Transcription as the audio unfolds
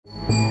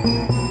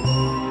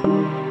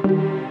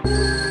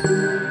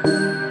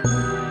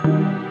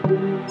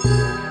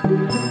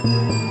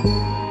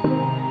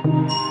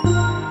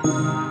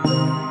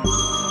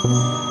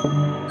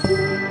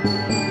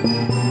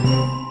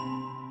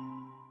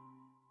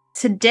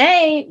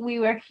Today, we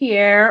were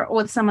here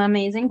with some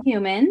amazing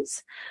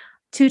humans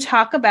to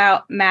talk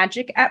about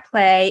Magic at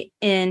Play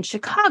in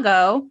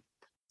Chicago.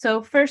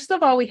 So first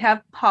of all, we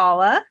have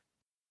Paula.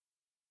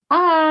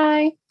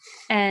 Hi.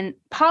 And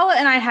Paula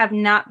and I have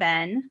not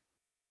been.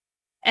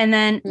 And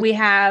then we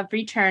have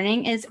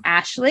returning is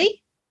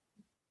Ashley.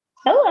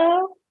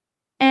 Hello.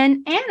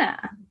 And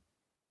Anna.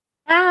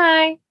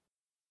 Hi.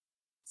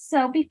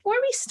 So before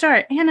we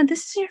start, Anna,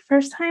 this is your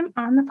first time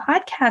on the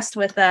podcast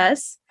with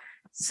us.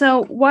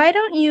 So why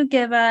don't you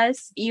give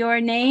us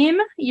your name,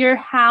 your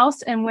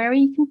house, and where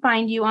we can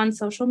find you on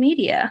social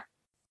media?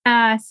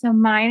 So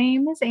my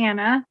name is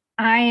Anna.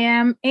 I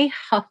am a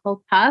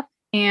Hufflepuff,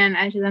 and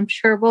as I'm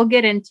sure we'll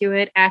get into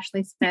it,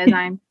 Ashley says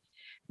I'm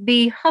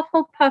the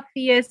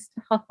Hufflepuffiest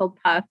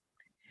Hufflepuff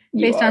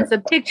based on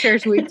some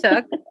pictures we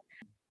took.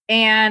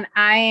 And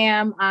I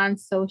am on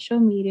social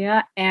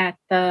media at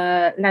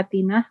the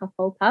Latina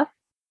Hufflepuff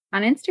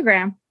on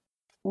Instagram.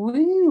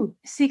 Woo.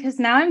 See, because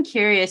now I'm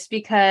curious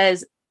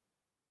because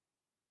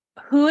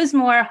who is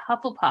more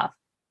Hufflepuff,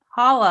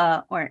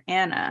 Paula or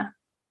Anna?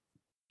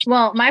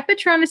 Well, my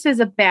Patronus is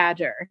a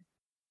badger.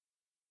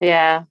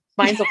 Yeah,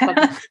 mine's a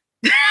fucking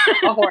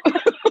a horse.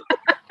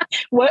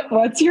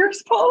 What's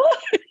yours, Paula?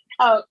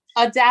 Oh,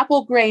 a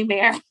dapple gray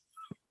mare.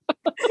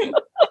 Yeah,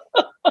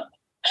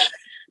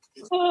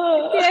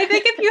 I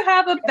think if you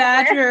have a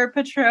badger or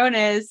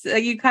Patronus,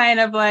 you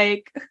kind of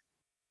like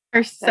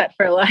are set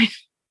for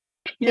life.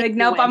 You're like,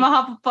 nope, I'm a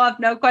Hufflepuff.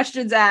 No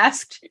questions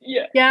asked.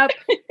 Yeah. Yep.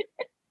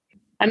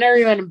 I've never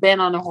even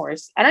been on a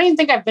horse. I don't even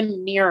think I've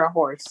been near a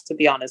horse, to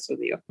be honest with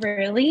you.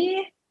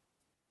 Really?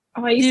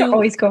 Oh, I used to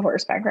always go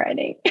horseback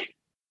riding.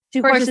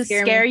 Do horses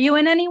scare you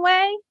in any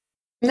way?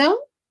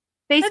 No.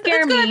 They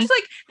scare me. It's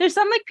like there's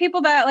some like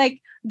people that like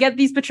get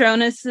these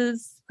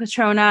Patronuses,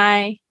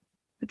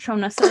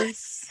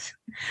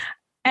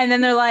 and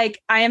then they're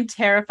like, I am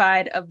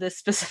terrified of this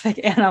specific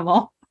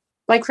animal.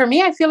 Like for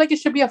me, I feel like it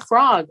should be a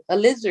frog, a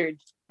lizard,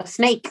 a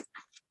snake,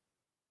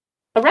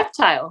 a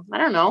reptile. I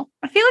don't know.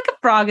 I feel like a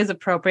frog is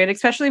appropriate,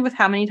 especially with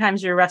how many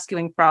times you're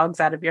rescuing frogs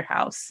out of your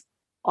house.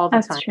 All the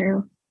time. That's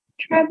true.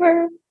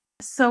 Trevor.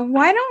 So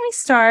why don't we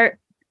start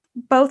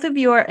both of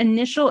your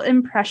initial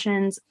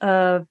impressions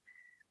of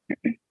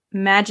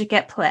Magic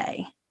at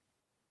Play?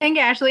 I think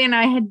Ashley and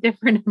I had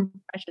different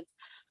impressions.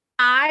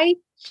 I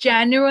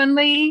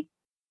genuinely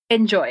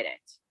enjoyed it.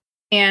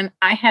 And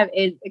I have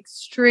an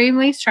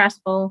extremely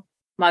stressful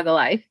muggle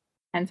life.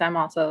 Hence, I'm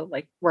also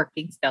like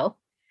working still.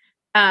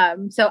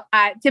 So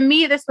to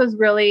me, this was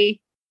really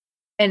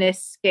an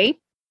escape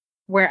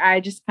where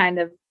I just kind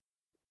of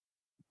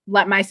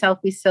let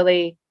myself be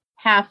silly,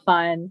 have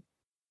fun,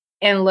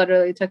 and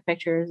literally took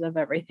pictures of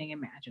everything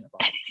imaginable.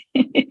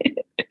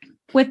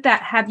 With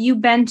that, have you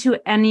been to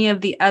any of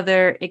the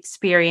other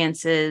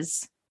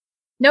experiences?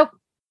 Nope.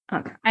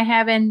 Okay. I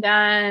haven't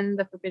done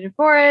the Forbidden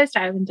Forest.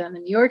 I haven't done the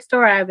New York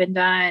store. I haven't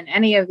done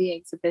any of the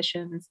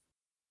exhibitions.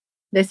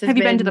 Have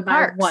you been to the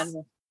parks?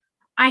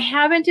 I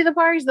haven't to the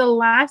parks. The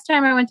last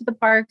time I went to the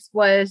parks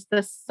was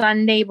the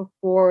Sunday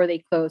before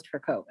they closed for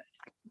COVID.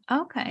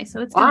 Okay, so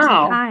it's been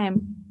some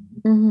time.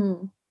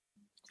 Mm-hmm.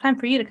 Time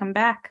for you to come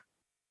back.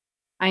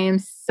 I am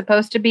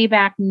supposed to be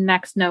back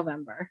next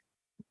November.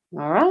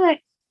 All right.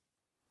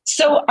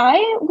 So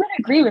I would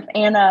agree with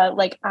Anna.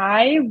 Like,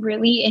 I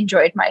really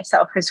enjoyed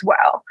myself as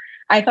well.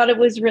 I thought it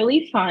was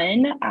really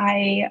fun.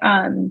 I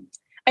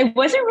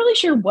wasn't really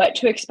sure what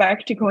to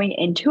expect going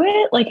into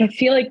it. Like, I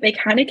feel like they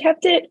kind of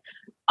kept it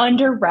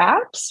under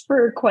wraps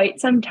for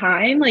quite some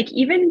time. Like,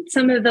 even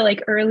some of the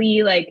like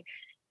early like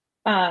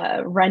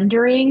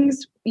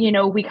renderings, you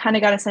know, we kind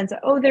of got a sense of,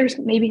 oh, there's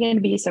maybe going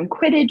to be some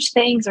Quidditch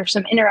things or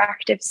some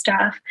interactive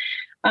stuff.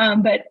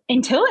 But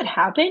until it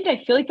happened,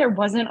 I feel like there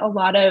wasn't a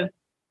lot of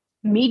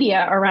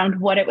media around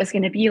what it was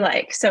going to be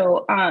like.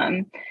 So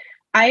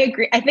I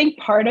agree. I think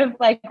part of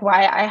like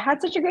why I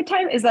had such a good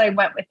time is that I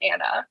went with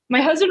Anna.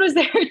 My husband was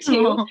there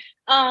too.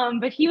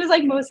 But he was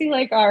like mostly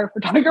like our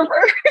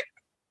photographer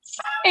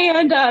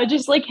and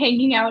just like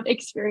hanging out,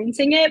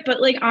 experiencing it.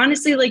 But like,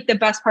 honestly, like the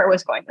best part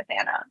was going with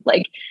Anna,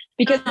 like,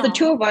 because the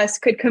two of us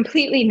could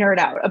completely nerd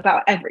out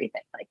about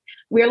everything. Like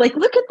we're like,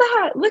 look at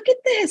that, look at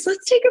this,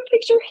 let's take a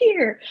picture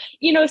here.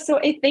 You know, so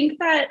I think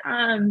that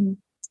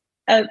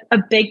a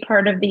big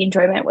part of the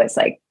enjoyment was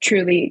like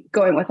truly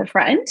going with a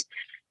friend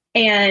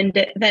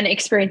and then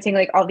experiencing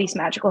like all these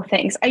magical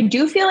things. I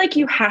do feel like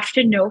you have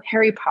to know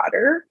Harry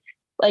Potter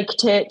like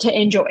to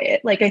enjoy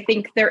it. Like I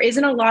think there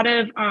isn't a lot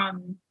of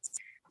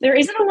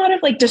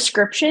like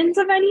descriptions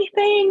of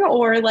anything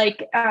or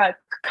like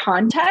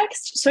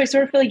context. So I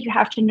sort of feel like you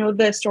have to know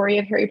the story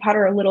of Harry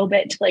Potter a little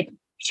bit to like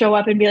show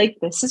up and be like,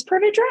 this is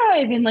Privet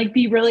Drive, and like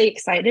be really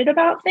excited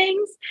about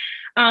things.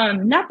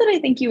 Not that I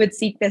think you would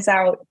seek this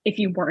out if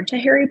you weren't a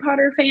Harry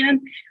Potter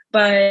fan,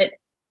 but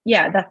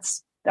yeah,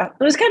 that's that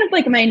was kind of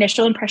like my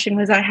initial impression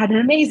was I had an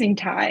amazing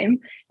time.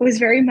 It was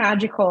very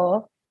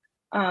magical.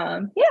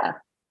 Yeah.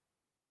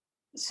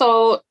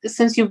 So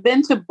since you've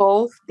been to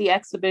both the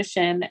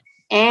exhibition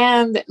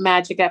and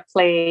Magic at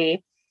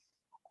Play,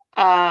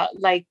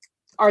 like,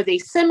 are they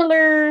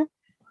similar?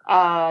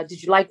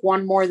 Did you like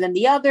one more than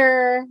the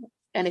other?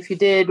 And if you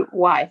did,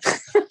 why?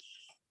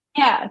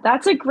 Yeah,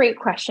 that's a great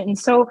question.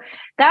 So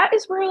that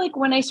is where, like,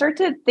 when I start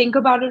to think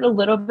about it a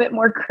little bit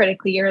more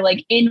critically, or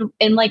like in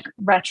like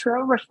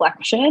retro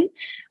reflection.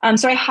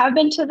 So I have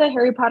been to the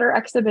Harry Potter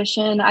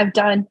exhibition. I've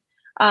done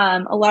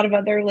a lot of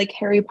other like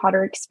Harry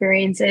Potter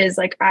experiences.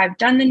 Like I've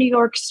done the New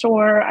York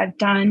store. I've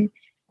done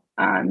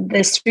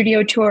the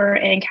studio tour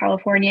in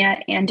California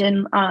and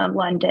in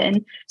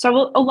London.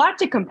 So a lot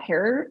to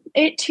compare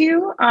it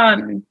to.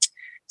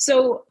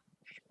 So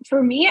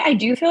for me, I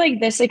do feel like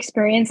this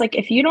experience, like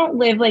if you don't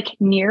live like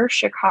near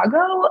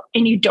Chicago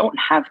and you don't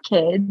have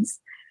kids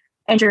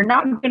and you're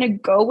not going to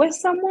go with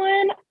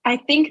someone, I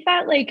think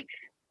that like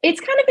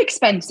it's kind of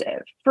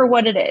expensive for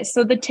what it is.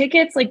 So the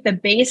tickets, like the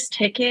base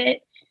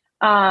ticket,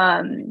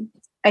 I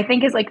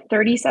think is like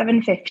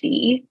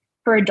 $37.50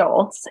 for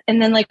adults.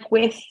 And then like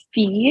with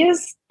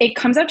fees, it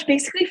comes out to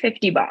basically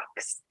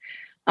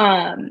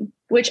 $50,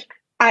 which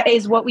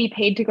is what we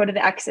paid to go to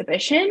the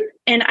exhibition.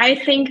 And I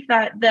think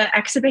that the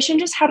exhibition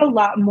just had a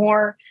lot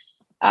more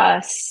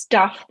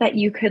stuff that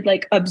you could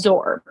like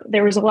absorb.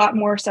 There was a lot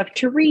more stuff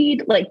to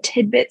read, like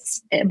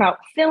tidbits about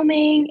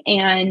filming,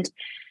 and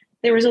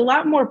there was a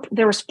lot more,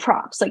 there was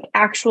props, like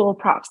actual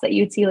props that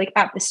you'd see like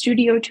at the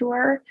studio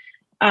tour,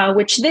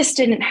 which this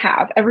didn't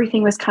have.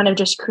 Everything was kind of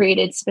just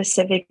created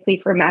specifically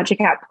for Magic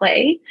at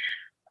Play.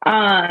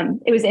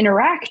 It was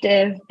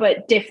interactive,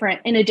 but different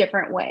in a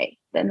different way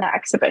than the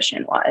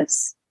exhibition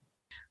was.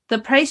 The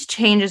price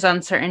changes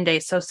on certain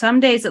days. So some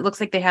days it looks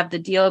like they have the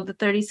deal of the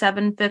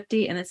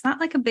 $37.50, and it's not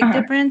like a big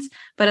difference,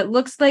 but it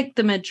looks like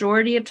the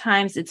majority of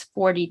times it's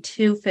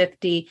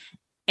 $42.50,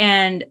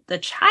 and the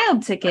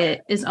child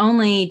ticket is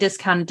only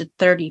discounted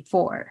to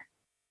 $34.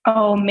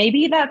 Oh,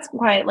 maybe that's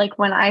why, like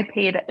when I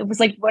paid, it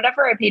was like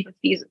whatever I paid with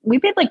fees. We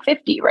paid like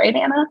 50, right,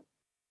 Anna?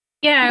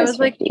 Yeah, it was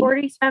like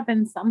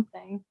 47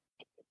 something.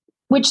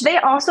 Which they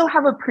also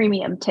have a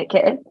premium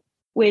ticket,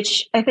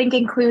 which I think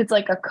includes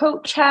like a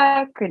coat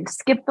check and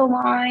skip the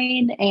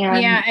line,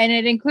 and yeah, and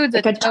it includes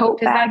like a tote,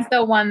 because that's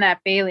the one that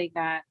Bailey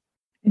got.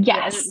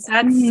 Yes,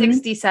 that's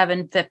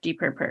 $67.50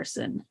 per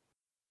person.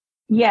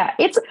 Yeah,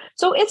 it's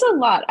a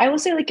lot. I will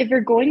say, like, if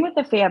you're going with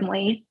a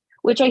family,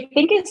 which I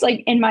think is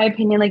like, in my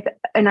opinion, like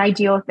an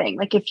ideal thing.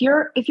 Like if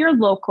you're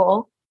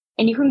local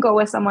and you can go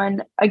with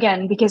someone,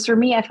 again, because for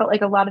me, I felt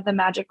like a lot of the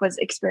magic was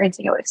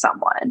experiencing it with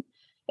someone.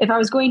 If I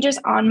was going just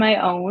on my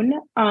own,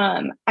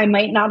 I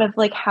might not have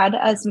like had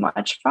as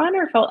much fun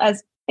or felt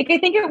as like, I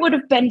think it would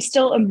have been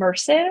still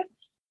immersive.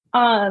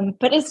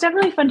 But it's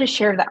definitely fun to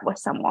share that with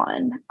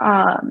someone.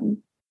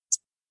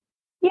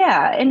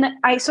 Yeah. And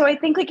I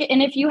think like,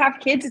 and if you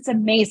have kids, it's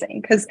amazing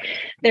because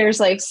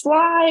there's like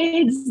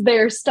slides,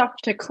 there's stuff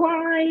to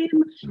climb.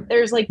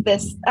 There's like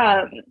this,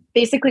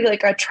 basically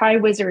like a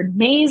Triwizard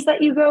maze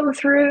that you go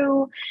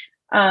through.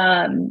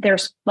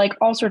 There's like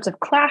all sorts of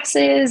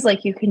classes,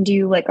 like you can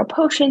do like a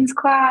potions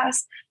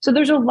class. So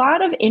there's a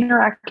lot of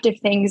interactive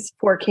things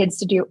for kids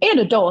to do, and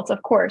adults,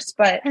 of course,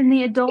 and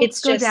the adults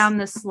go down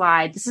the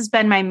slide. This has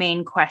been my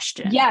main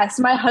question. Yes,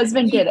 my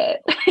husband did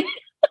it.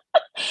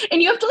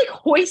 And you have to like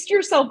hoist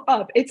yourself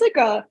up. It's like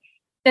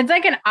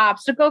an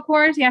obstacle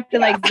course. You have to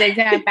like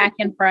zigzag back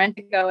and front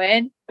to go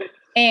in.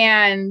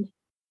 And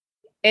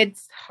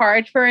it's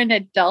hard for an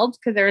adult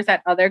because there was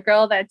that other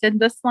girl that did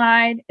the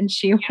slide and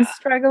she was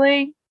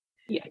struggling.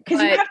 Yeah,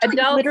 because you have to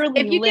adults,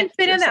 literally, if you can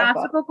fit in the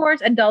obstacle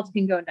course, adults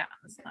can go down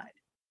the slide.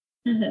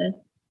 Mm-hmm.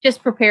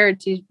 Just prepared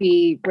to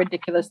be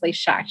ridiculously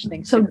shocked.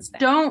 So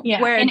don't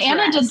wear a and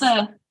dress.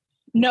 Anna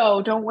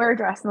did don't wear a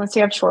dress unless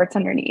you have shorts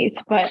underneath.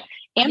 But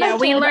Anna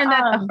we learned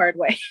that the hard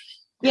way.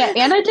 Yeah,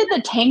 Anna did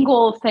the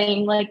tangle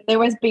thing. Like there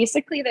was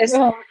basically this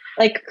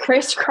like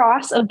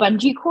crisscross of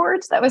bungee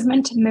cords that was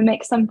meant to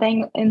mimic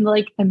something in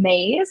like the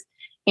maze.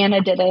 Anna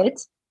did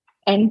it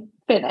and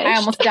finished. I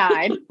almost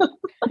died.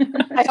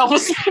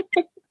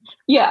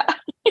 Yeah.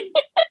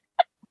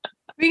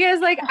 Because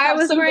like I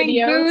was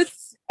wearing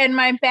boots and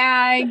my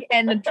bag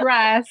and the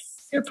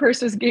dress. Your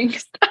purse was getting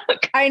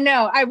stuck. I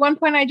know. At one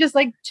point I just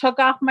like took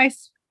off my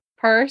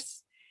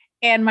purse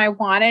and my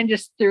wand and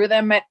just threw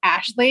them at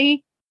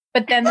Ashley.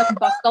 But then the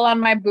buckle on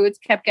my boots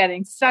kept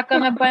getting stuck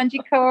on the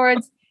bungee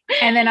cords.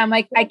 And then I'm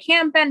like, I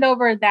can't bend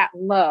over that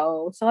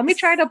low. So let me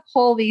try to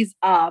pull these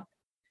up.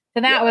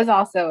 So that was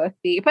also a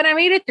feat. But I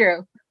made it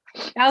through.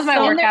 That was my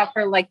workout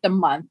for like the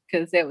month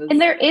because it was. And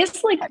there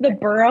is like the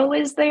burrow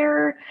is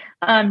there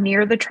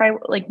near the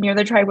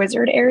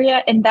Triwizard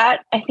area. And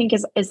that I think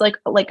is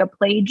like a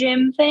play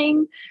gym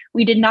thing.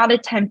 We did not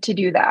attempt to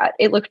do that.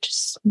 It looked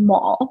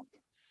small.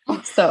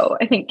 So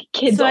I think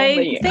kids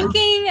only. I'm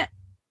thinking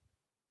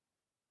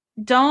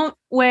don't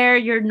wear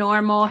your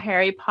normal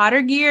Harry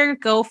Potter gear.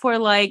 Go for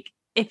like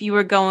if you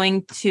were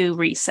going to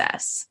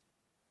recess.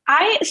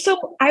 I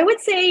would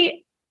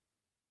say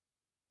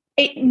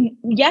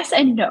Yes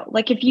and no.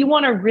 Like if you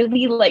want to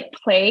really like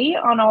play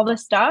on all the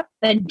stuff,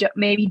 then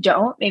maybe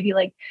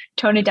like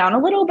tone it down a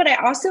little. But I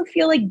also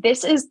feel like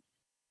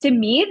to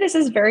me, this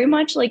is very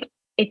much like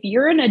if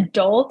you're an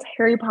adult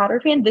Harry Potter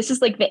fan, this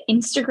is like the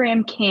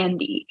Instagram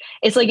candy.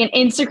 It's like an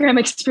Instagram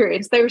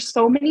experience. There's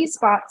so many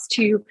spots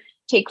to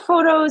take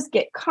photos,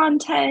 get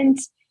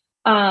content.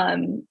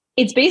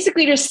 It's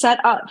basically just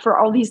set up for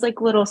all these like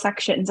little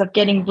sections of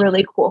getting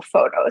really cool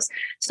photos.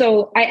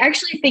 So I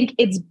actually think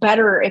it's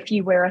better if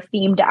you wear a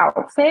themed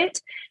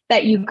outfit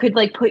that you could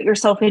like put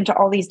yourself into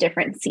all these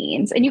different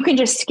scenes, and you can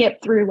just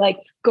skip through like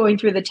going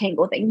through the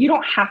tangle thing. You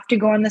don't have to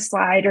go on the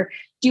slide or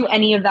do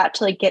any of that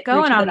to like get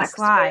going through to on the next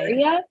slide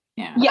area.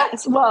 Yeah.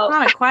 Yes. Well,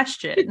 not a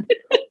question.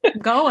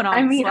 Going on.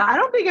 I mean, slide. I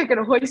don't think I could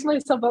hoist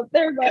myself up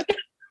there, but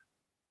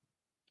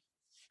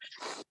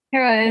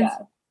Here it is. Yeah.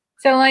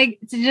 So, like,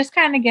 to just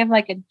kind of give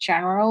like a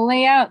general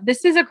layout,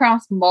 this is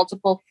across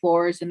multiple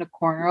floors in the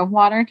corner of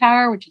Water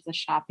Tower, which is a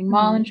shopping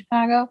mall in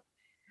Chicago.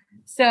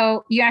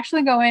 So you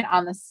actually go in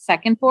on the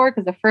second floor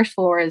because the first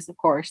floor is, of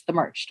course, the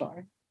merch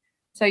store.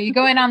 So you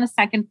go in on the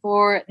second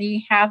floor, and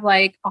you have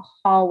like a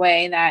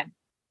hallway that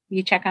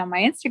you check on my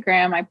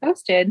Instagram. I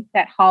posted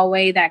that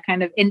hallway that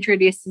kind of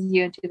introduces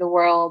you into the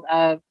world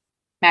of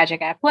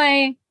Magic at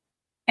Play.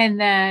 And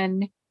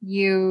then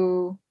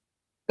you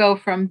go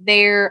from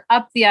there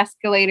up the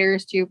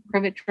escalators to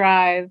Privet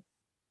Drive.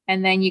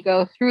 And then you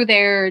go through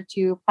there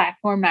to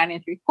platform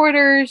 9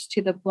 3/4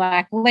 to the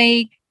Black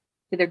Lake,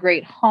 to the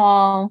Great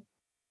Hall,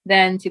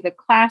 then to the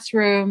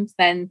classrooms,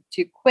 then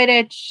to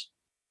Quidditch,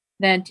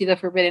 then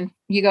to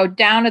you go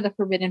down to the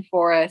Forbidden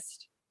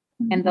Forest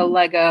and the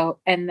Lego,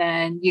 and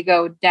then you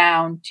go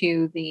down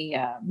to the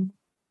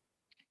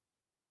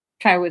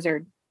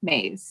Triwizard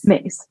Maze.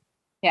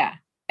 Yeah.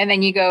 And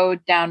then you go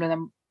down to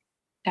the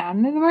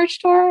merch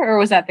store, or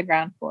was that the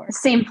ground floor?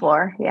 Same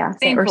floor. Yeah.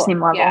 Same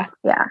level.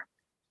 Yeah.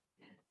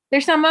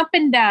 There's some up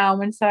and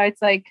down, and so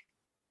it's like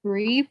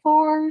 3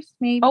 floors,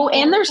 maybe. Oh,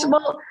 and there's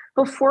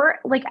before,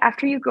 like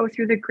after you go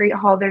through the Great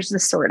Hall, there's the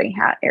Sorting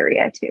Hat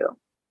area too.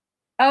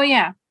 Oh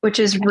yeah, which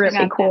is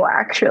really cool,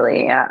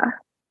 actually. Yeah,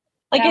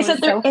 like I said,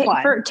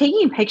 for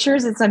taking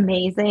pictures, it's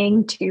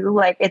amazing too.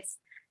 Like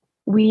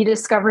we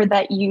discovered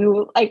that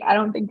I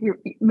don't think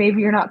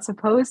you're not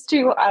supposed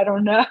to. I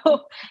don't know.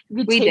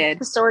 We take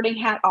the Sorting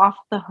Hat off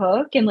the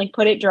hook and like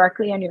put it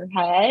directly on your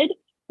head,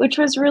 which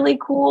was really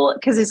cool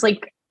because it's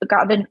like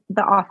got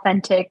the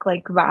authentic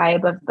like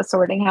vibe of the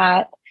Sorting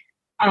Hat.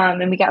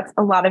 And we got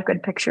a lot of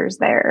good pictures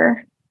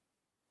there.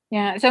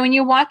 Yeah. So when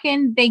you walk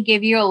in, they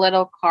give you a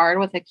little card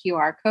with a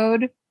QR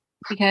code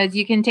because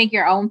you can take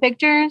your own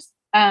pictures.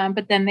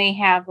 But then they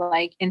have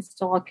like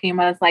install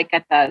cameras like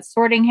at the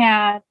Sorting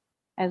Hat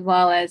as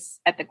well as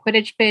at the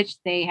Quidditch pitch.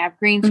 They have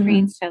green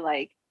screens to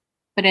like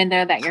put in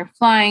there that you're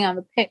flying on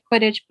the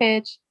Quidditch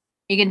pitch.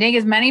 You can take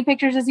as many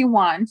pictures as you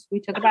want. We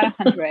took about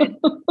 100.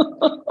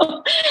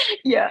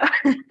 Yeah.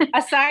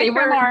 Aside they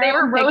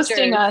were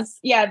roasting us.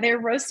 Yeah, they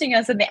were roasting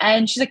us at the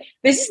end. She's like,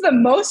 "This is the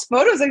most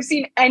photos I've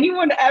seen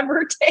anyone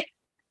ever take."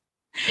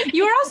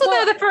 You were also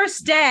there the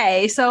first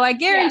day, so I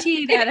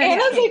guarantee that.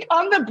 Anna's like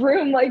on the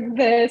broom like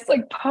this,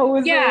 like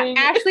posing. Yeah,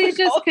 actually, it's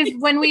just because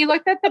when we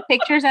looked at the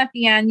pictures at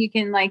the end, you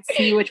can like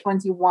see which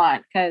ones you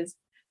want. Because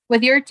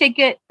with your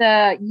ticket,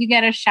 you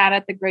get a shot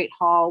at the Great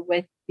Hall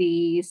with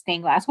the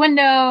stained glass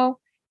window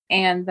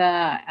and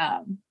the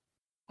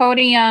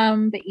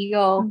podium, the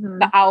eagle,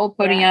 the owl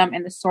podium,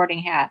 and the Sorting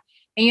Hat.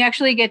 And you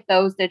actually get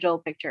those digital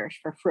pictures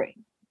for free.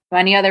 So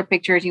any other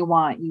pictures you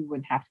want, you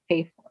wouldn't have to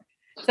pay for.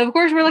 So of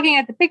course we're looking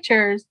at the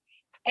pictures,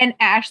 and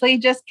Ashley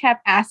just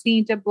kept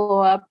asking to blow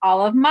up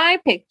all of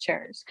my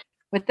pictures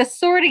with the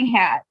Sorting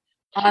Hat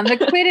on the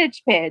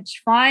Quidditch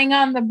pitch, flying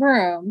on the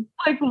broom.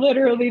 Like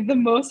literally the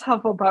most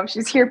Hufflepuff.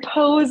 She's here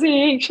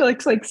posing. She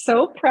looks like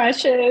so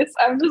precious.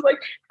 I'm just like,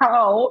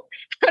 how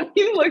do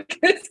you look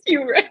this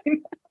cute right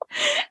now?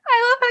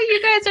 I love how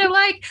you guys are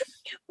like,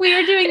 we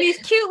were doing these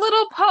cute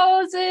little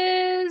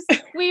poses.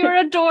 We were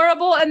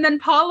adorable. And then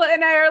Paula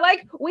and I are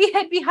like, we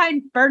hid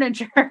behind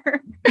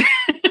furniture.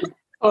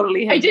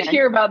 Totally. I did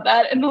hear about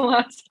that in the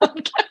last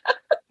podcast.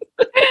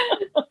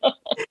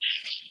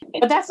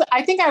 But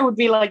I think I would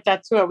be like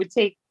that too. I would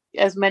take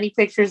as many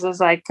pictures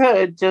as I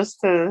could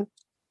just to.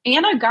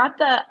 Anna got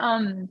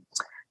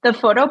the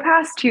photo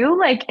pass too.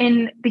 Like,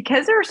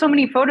 because there were so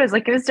many photos,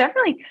 like it was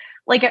definitely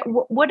like,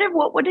 what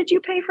did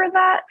you pay for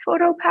that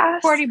photo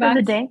pass? $40 for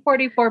the day?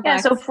 $44. Yeah,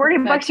 so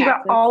 $40 you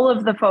got all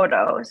of the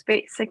photos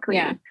basically.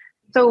 Yeah.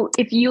 So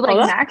if you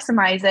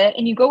maximize it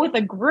and you go with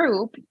a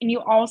group and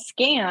you all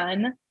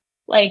scan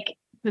like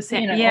the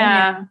same,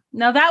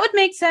 no, that would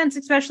make sense,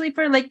 especially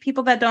for like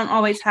people that don't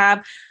always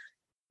have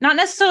not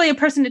necessarily a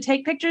person to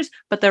take pictures,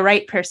 but the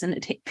right person to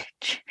take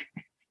pictures.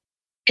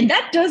 And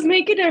that does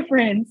make a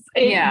difference.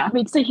 It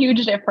makes a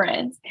huge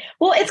difference.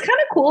 Well, it's kind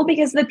of cool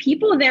because the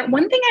people there,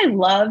 one thing I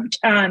loved,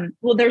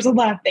 there's a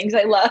lot of things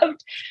I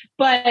loved,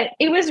 but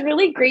it was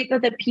really great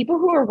that the people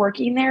who were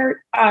working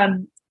there,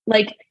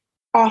 like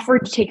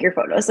offered to take your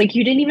photos. Like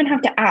you didn't even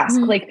have to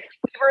ask. Like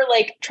we were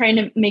like trying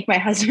to make my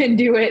husband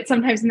do it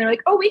sometimes. And they're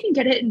like, "Oh, we can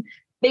get it." And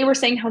they were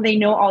saying how they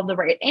know all the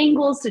right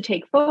angles to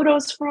take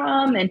photos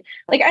from. And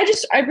like,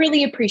 I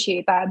really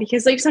appreciate that,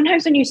 because like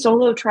sometimes when you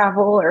solo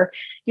travel or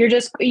you're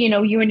just,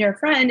 you and your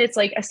friend, it's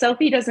like a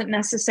selfie doesn't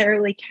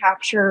necessarily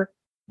capture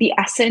the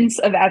essence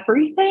of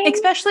everything.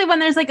 Especially when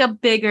there's like a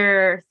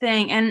bigger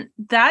thing. And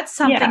that's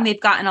something they've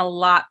gotten a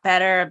lot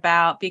better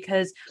about,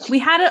 because we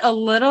had it a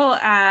little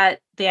at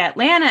the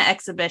Atlanta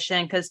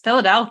exhibition, because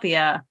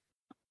Philadelphia,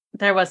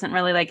 there wasn't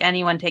really like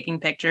anyone taking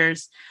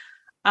pictures.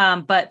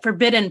 But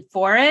Forbidden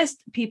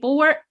Forest, people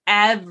were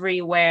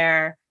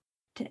everywhere,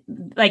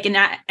 like in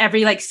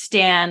every like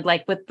stand,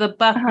 like with the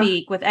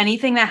buckbeak, with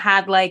anything that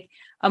had like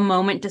a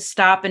moment to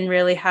stop and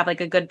really have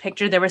like a good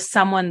picture. There was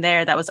someone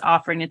there that was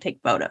offering to take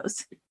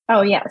photos.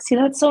 Oh yeah. See,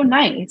 that's so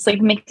nice.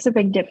 Like makes a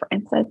big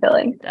difference. I feel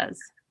like it does.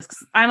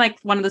 I'm like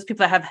one of those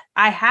people that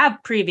I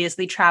have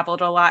previously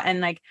traveled a lot.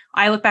 And like,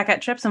 I look back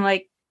at trips, I'm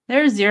like,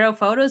 there's 0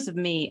 photos of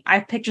me. I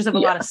have pictures of a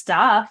lot of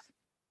stuff.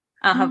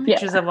 I'll have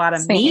pictures of a lot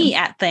of me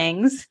at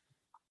things.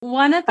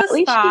 One of the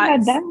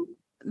spots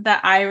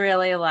that I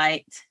really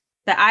liked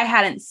that I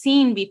hadn't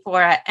seen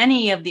before at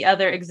any of the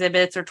other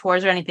exhibits or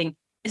tours or anything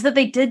is that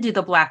they did do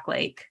the Black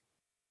Lake.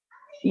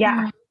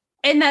 Yeah.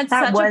 And that's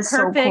such a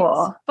perfect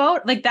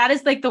photo. Like that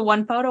is like the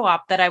one photo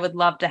op that I would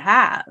love to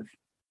have.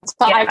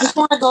 So I just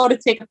want to go to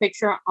take a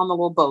picture on the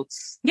little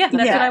boats. Yeah,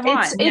 that's what I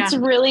want. It's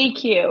really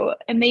cute.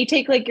 And they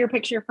take like your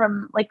picture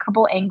from like a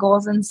couple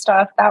angles and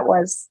stuff. That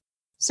was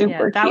super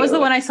cute. That was the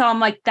one I saw. I'm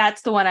like,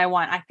 that's the one I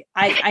want.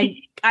 I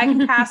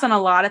can pass on a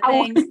lot of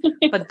things,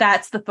 but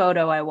that's the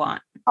photo I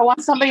want. I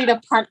want somebody to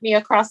punt me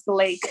across the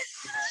lake.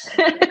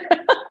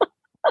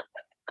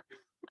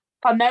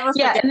 I'll never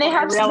forget. Yeah, and they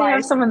have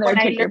someone there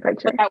to take your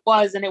picture. That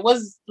was, and it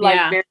was like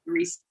very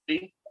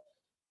recently.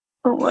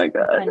 Oh my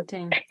god!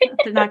 Punting.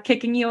 They're not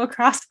kicking you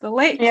across the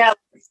lake. Yeah.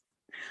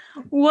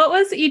 What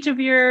was each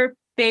of your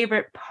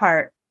favorite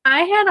part?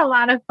 I had a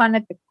lot of fun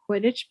at the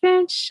Quidditch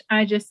bench.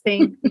 I just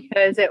think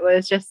because it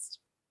was just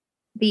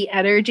the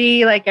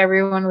energy, like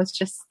everyone was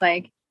just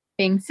like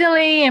being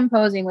silly and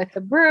posing with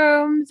the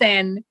brooms,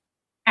 and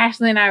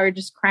Ashley and I were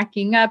just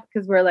cracking up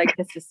because we're like,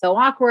 this is so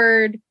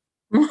awkward.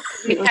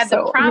 We had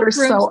the prop rooms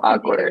so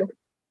awkward.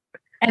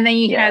 And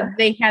then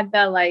they had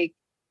the like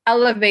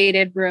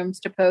elevated rooms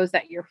to pose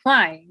that you're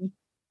flying.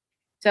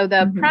 So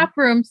the prop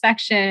room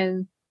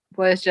section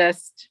was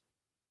just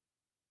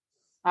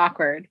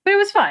awkward, but it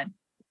was fun.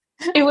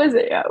 It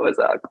was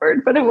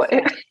awkward, but it was.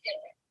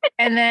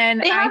 And then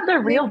they have the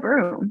real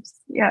brooms.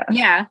 Yeah.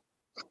 Yeah.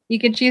 You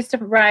could choose to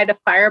ride a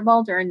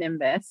Firebolt or a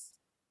Nimbus.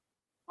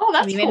 Oh,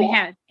 that's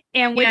cool.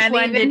 And which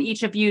one did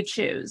each of you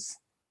choose?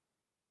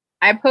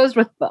 I posed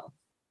with both.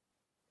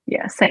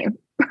 Yeah, same.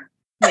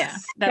 Yeah.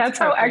 That's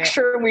how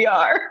extra we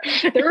are.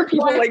 There were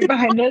people like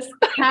behind us.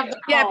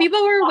 Yeah,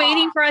 people were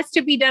waiting for us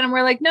to be done and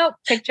we're like, nope,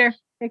 picture.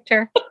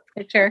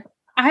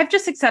 I've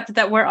just accepted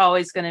that we're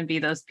always going to be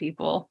those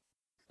people.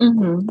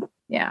 Mm-hmm.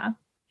 Yeah.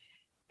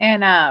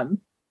 And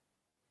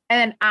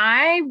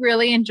I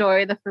really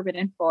enjoy the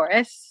Forbidden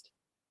Forest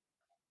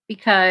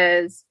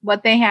because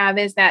what they have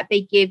is that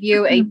they give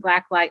you a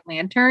black light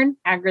lantern,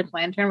 Hagrid's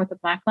lantern with a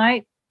black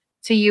light.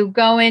 So you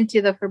go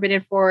into the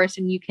Forbidden Forest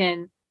and you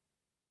can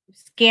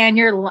scan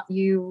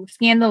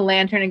the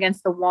lantern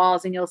against the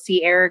walls and you'll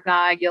see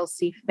Aragog, you'll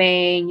see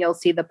Fang, you'll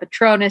see the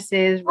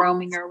Patronuses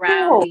roaming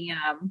around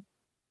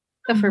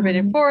the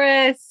Forbidden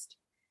Forest.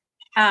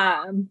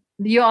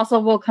 You also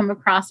will come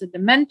across a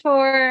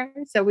Dementor.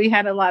 So we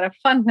had a lot of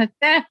fun with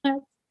that.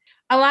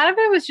 A lot of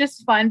it was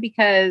just fun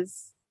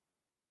because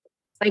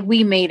like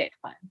we made it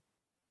fun.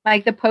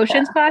 Like the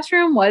potions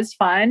classroom was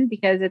fun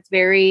because it's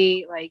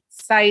very like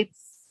sights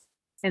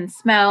and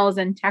smells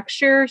and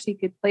texture. So you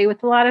could play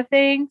with a lot of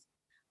things.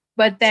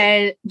 But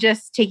then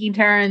just taking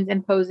turns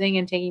and posing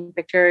and taking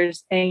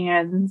pictures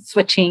and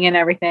switching and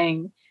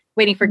everything,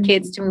 waiting for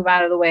kids to move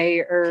out of the way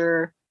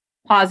or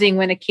pausing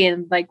when a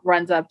kid like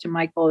runs up to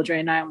my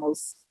cauldron. I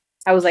was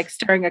like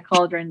stirring a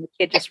cauldron. The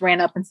kid just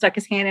ran up and stuck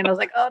his hand in. I was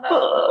like, oh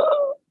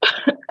no.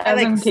 I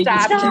like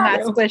stopped and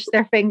not squished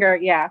their finger.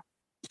 Yeah.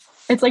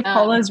 It's like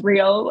Paula's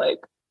real. Like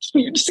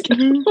you just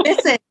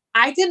listen.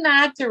 I did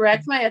not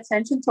direct my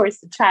attention towards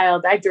the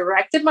child. I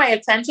directed my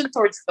attention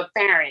towards the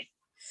parent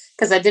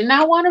because I did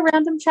not want a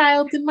random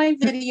child in my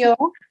video.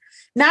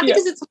 Not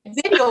because it's a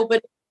video,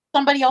 but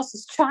somebody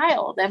else's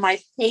child and my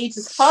page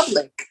is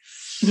public.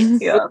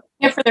 Yeah.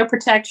 For their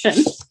protection.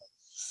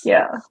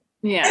 Yeah.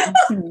 Yeah.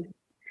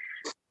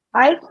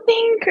 I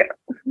think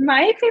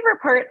my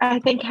favorite part,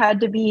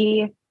 had to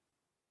be,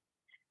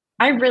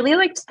 I really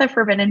liked the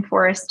Forbidden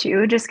Forest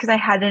too, just because I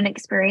hadn't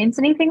experienced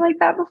anything like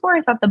that before.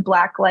 I thought the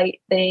black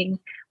light thing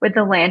with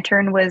the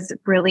lantern was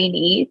really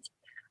neat.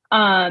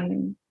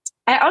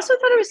 I also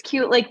thought it was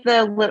cute, like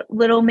the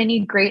little mini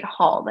Great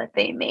Hall that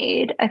they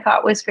made. I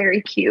thought was very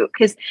cute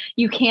because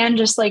you can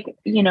just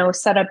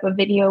set up a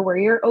video where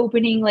you're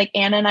opening, like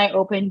Anna and I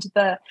opened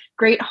the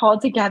Great Hall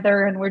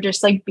together and we're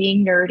just like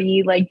being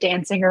nerdy, like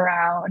dancing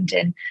around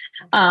and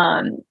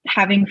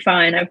having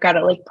fun. I've got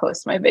to like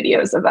post my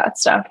videos of that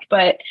stuff,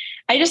 but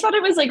I just thought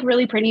it was like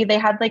really pretty. They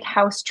had like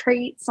house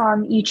traits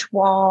on each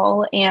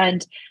wall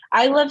and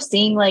I love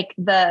seeing like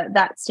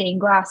that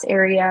stained glass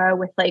area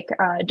with like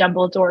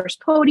Dumbledore's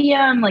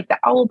podium, like the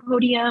owl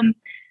podium.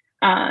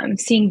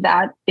 Seeing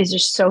that is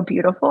just so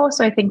beautiful.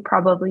 So I think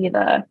probably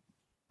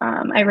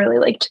I really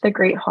liked the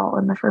Great Hall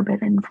in the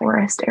Forbidden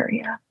Forest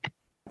area.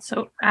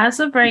 So as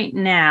of right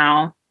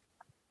now,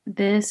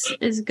 this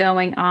is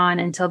going on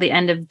until the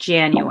end of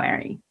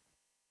January.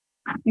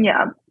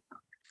 Yeah.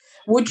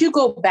 Would you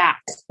go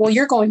back? Well,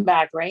 you're going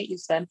back, right? You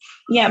said.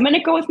 Yeah, I'm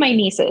gonna go with my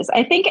nieces.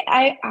 I think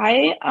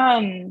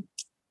I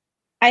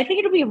think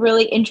it'll be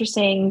really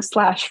interesting /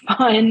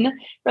 fun,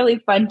 really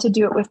fun to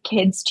do it with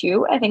kids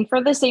too. I think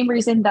for the same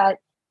reason that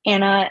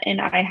Anna and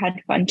I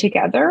had fun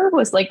together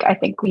was like, I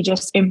think we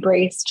just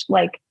embraced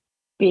like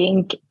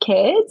being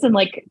kids and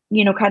like,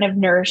 you know, kind of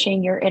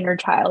nourishing your inner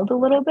child a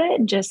little bit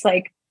and just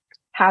like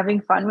having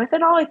fun with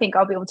it all. I think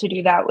I'll be able to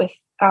do that with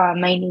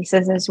my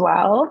nieces as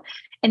well.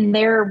 And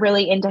they're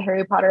really into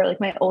Harry Potter. Like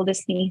my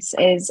oldest niece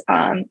is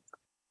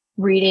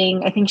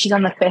reading, I think she's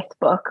on the 5th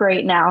book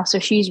right now. So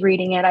she's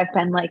reading it. I've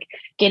been like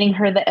getting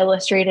her the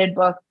illustrated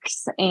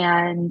books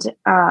and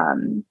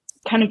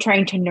kind of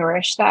trying to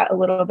nourish that a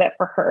little bit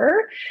for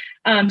her.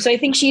 So I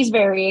think she's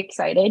very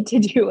excited to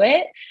do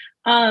it.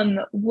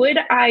 Would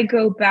I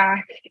go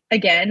back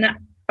again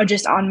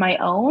just on my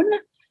own?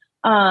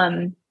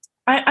 I'm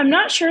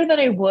not sure that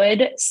I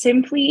would,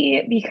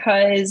 simply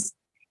because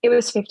it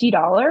was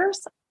 $50.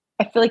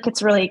 I feel like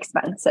it's really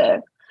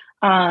expensive.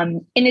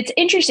 And it's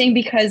interesting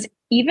because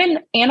even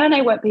Anna and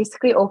I went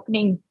basically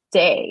opening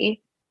day,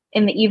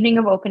 in the evening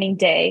of opening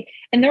day,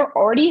 and there are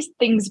already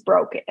things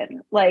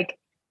broken. Like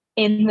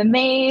in the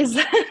maze,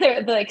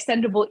 the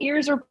extendable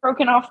ears are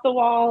broken off the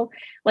wall.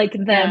 Like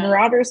the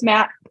Marauders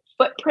map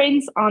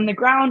footprints on the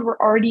ground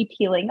were already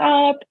peeling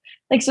up.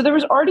 Like, so there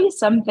was already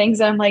some things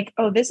that I'm like,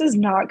 oh, this is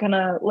not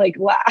gonna like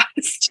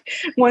last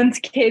once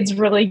kids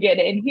really get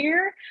in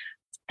here.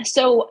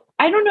 So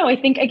I don't know. I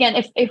think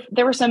again, if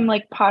there were some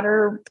like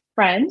Potter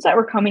friends that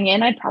were coming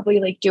in, I'd probably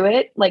like do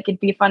it. Like it'd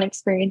be a fun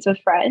experience with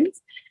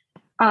friends.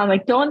 I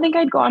don't think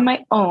I'd go on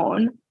my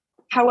own.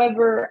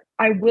 However,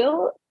 I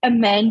will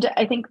amend.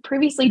 I think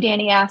previously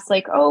Dani asked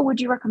like, oh,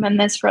 would you recommend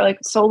this for like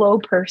a solo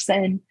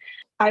person?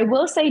 I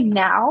will say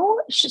now.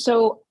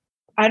 So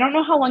I don't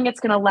know how long it's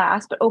going to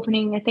last, but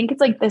opening, I think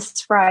it's like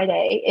this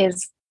Friday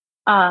is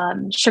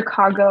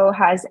Chicago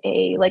has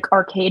a like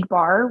arcade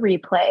bar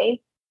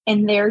replay.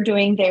 And they're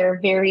doing their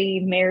very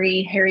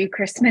merry Harry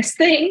Christmas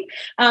thing.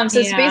 So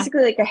it's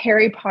basically like a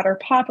Harry Potter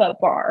pop-up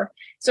bar.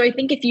 So I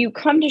think if you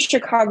come to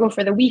Chicago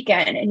for the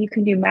weekend and you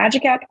can do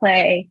Magic at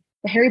Play,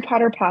 the Harry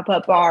Potter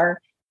pop-up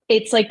bar,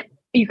 it's like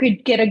you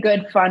could get a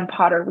good, fun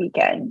Potter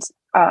weekend.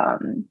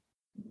 And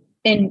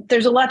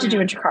there's a lot to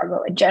do in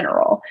Chicago in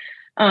general.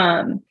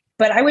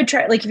 But I would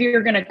try, like, if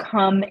you're going to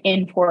come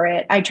in for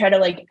it, I try to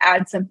like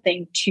add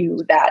something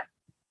to that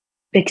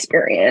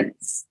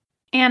experience.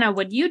 Anna,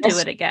 would you do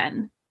it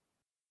again?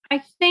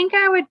 I think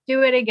I would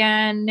do it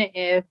again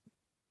if,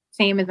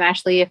 same as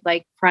Ashley, if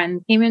like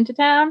friends came into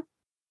town.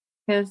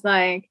 Because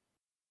like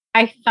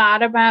I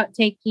thought about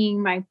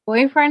taking my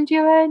boyfriend to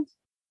it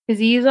because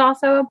he's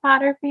also a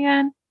Potter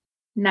fan.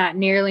 Not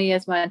nearly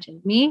as much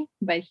as me,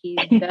 but he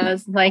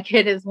does like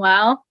it as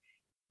well.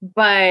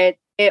 But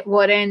it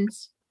wouldn't,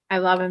 I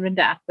love him to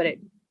death, but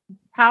it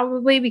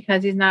probably,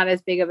 because he's not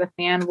as big of a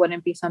fan,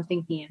 wouldn't be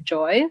something he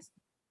enjoys.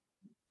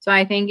 So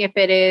I think if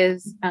it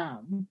is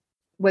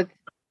with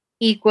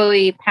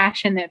equally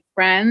passionate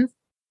friends,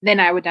 then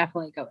I would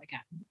definitely go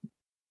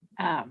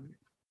again.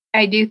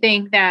 I do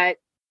think that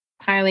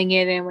piling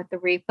it in with the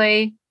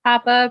replay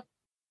pop-up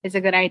is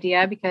a good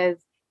idea because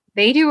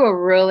they do a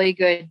really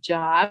good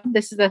job.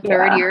 This is the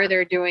third year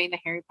they're doing the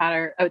Harry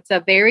Potter. Oh, it's a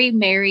very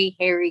merry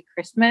Harry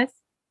Christmas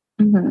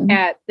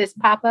at this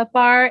pop-up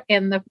bar.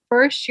 And the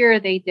first year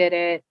they did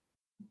it,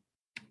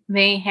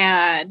 they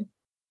had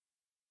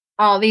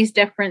all these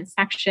different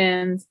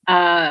sections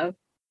of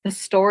the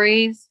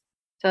stories.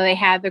 So they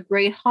had the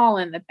Great Hall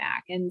in the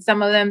back, and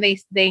some of them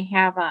they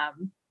have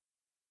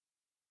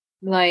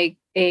like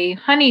a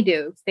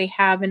Honeydukes. They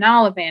have an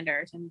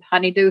Ollivanders, and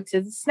Honeydukes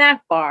is a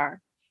snack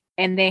bar,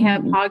 and they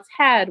have Hog's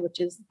Head,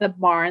 which is the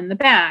bar in the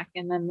back,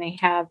 and then they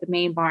have the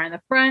main bar in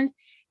the front,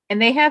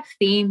 and they have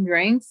themed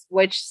drinks,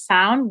 which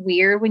sound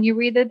weird when you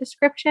read the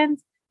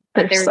descriptions,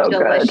 but they're so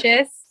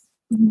delicious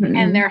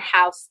and they're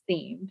house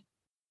themed.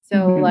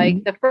 So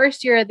like the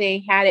first year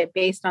they had it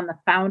based on the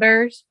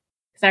founders.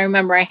 Because I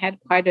remember I had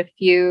quite a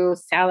few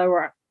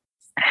Salazar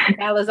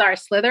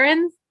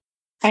Slytherins.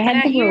 I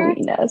had the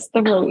Rowenas. The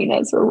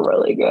Rowenas were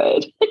really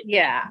good.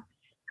 Yeah.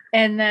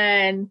 And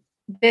then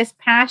this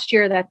past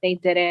year that they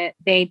did it,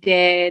 they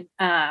did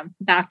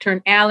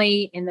Nocturne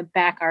Alley in the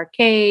back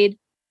arcade.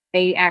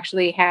 They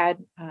actually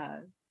had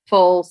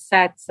full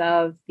sets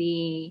of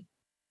the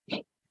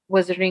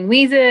Wizarding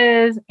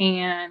Wheezes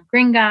and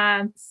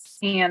Gringotts,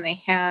 and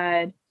they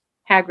had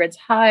Hagrid's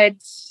Hut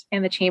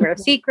and the Chamber of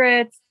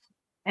Secrets.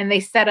 And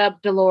they set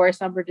up Dolores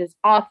Umbridge's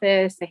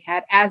office. They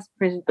had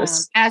Azkaban,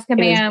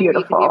 where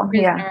you could be a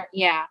prisoner.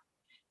 Yeah.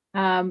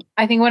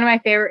 I think one of my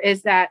favorite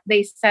is that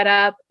they set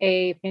up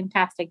a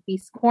Fantastic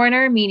Beast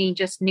corner, meaning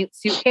just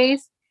Newt's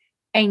suitcase,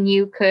 and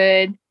you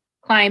could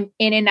climb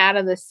in and out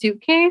of the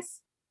suitcase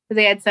because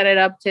they had set it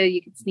up to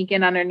you could sneak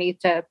in underneath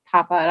to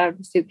pop out of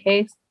the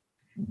suitcase.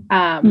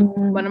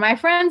 One of my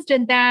friends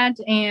did that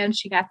and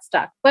she got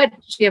stuck, but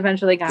she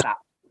eventually got out.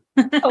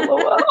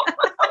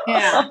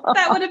 Yeah,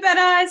 that would have been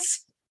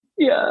us.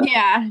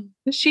 Yeah,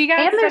 she got.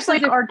 And there's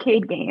like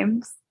arcade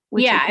games.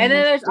 Yeah, and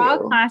then there's all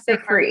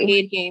classic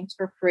arcade games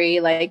for free,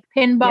 like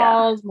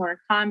pinballs, Mortal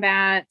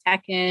Kombat,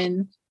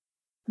 Tekken.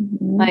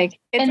 Like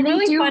it's a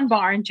really fun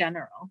bar in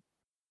general.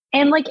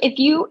 And like if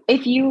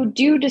you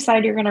do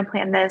decide you're going to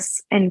plan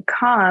this and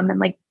come and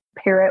like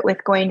pair it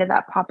with going to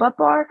that pop-up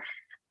bar,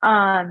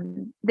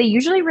 they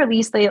usually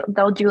release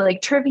they'll do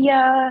like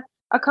trivia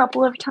a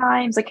couple of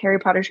times, like Harry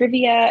Potter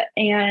trivia,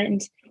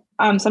 and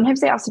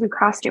sometimes they also do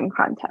costume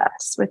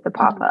contests with the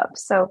pop-up.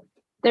 So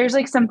there's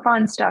like some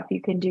fun stuff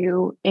you can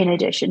do in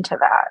addition to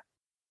that.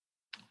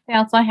 They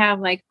also have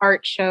like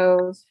art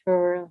shows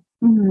for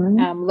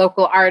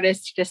local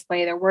artists to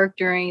display their work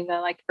during the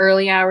like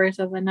early hours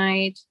of the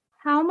night.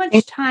 How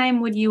much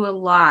time would you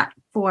allot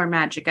for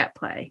Magic at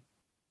Play?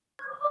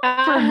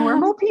 For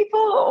normal people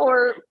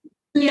or?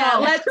 Yeah,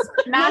 let's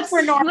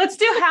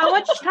do how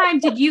much time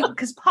did you,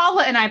 because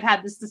Paula and I've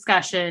had this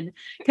discussion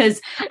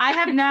because I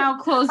have now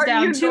closed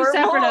down two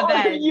separate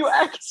events. Are you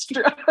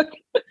extra?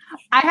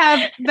 I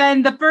have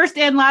been the first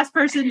and last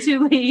person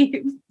to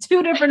leave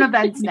two different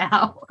events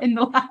now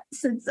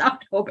since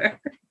October.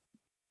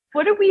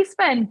 What did we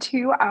spend?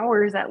 2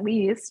 hours at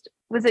least?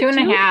 Was it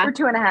 2.5 or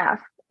 2.5?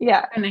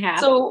 Yeah. 2.5.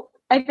 So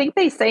I think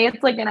they say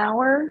it's like an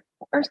hour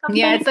or something.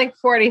 Yeah, it's like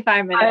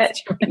 45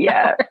 minutes.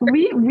 Yeah.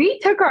 We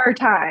took our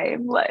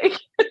time. Like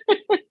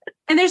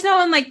and there's no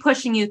one like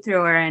pushing you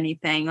through or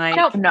anything.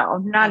 Like no,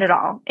 not at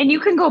all. And you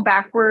can go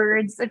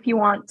backwards if you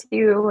want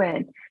to.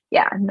 And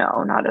yeah,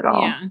 no, not at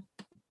all. Yeah.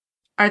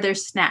 Are there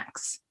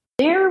snacks?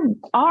 There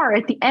are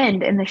at the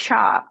end in the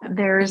shop.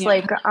 There's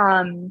like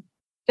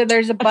so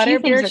there's a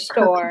butterbeer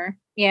store.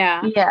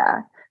 Yeah.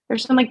 Yeah.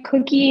 There's some like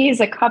cookies,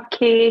 a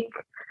cupcake,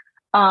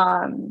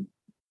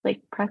 like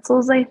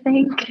pretzels, I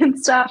think, and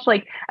stuff.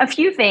 Like a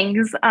few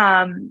things,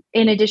 in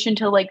addition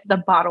to like the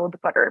bottled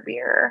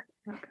butterbeer.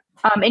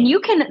 And you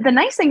can, the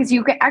nice thing is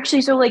you can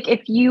actually, so like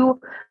if you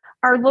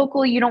are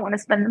local, you don't want to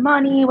spend the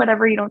money,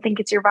 whatever, you don't think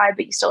it's your vibe,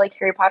 but you still like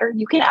Harry Potter,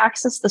 you can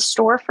access the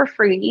store for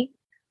free,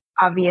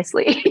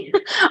 obviously.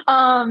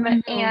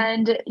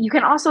 And you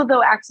can also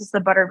though access the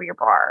butterbeer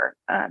bar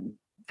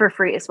for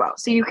free as well.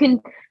 So you can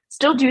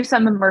still do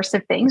some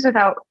immersive things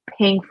without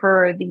paying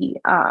for the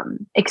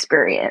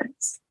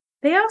experience.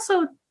 They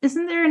also,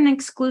 isn't there an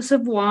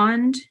exclusive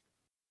wand?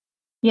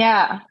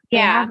 Yeah. They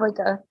Yeah. have like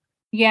a,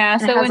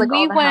 so when like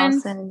we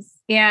went,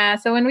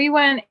 so when we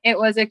went, it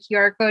was a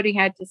QR code you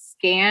had to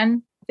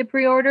scan to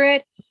pre-order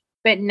it,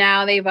 but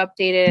now they've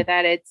updated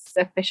that it's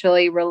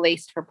officially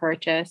released for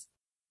purchase.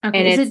 Okay.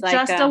 And is it's it like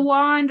just a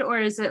wand or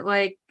is it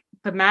like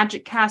the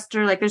magic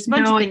caster? Like there's a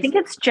bunch of things. I think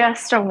it's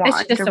just a wand,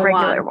 It's just a a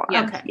regular wand.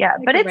 wand. Okay. Yeah,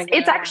 Like but a it's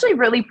regular actually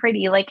really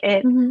pretty. Like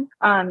it,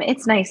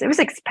 it's nice. It was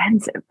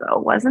expensive though,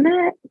 wasn't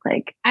it?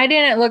 Like I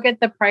didn't look at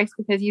the price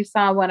because you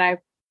saw what I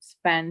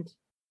spent.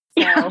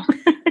 So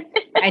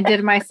I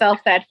did myself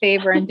that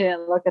favor and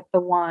didn't look at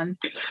the wand.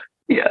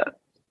 Yeah.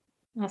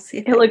 I'll see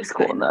if It looks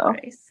cool though.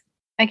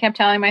 I kept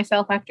telling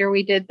myself after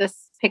we did the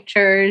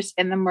pictures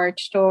in the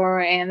merch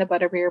store and the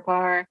butterbeer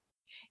bar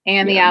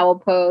and the owl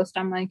post,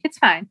 I'm like, it's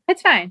fine.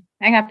 It's fine.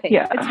 I got paid.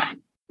 Yeah. It's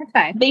fine. It's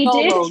fine. They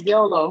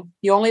YOLO.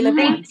 You only live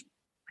once.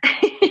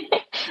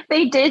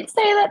 They did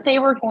say that they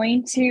were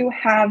going to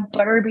have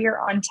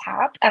butterbeer on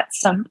tap at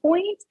some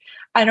point.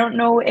 I don't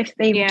know if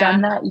they've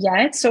done that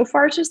yet. So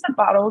far, it's just the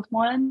bottled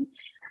one.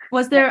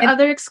 Was there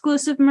other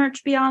exclusive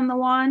merch beyond the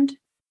wand?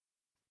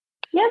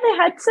 Yeah, they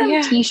had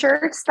some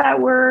T-shirts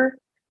that were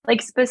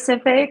like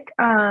specific.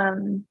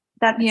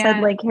 That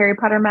said like Harry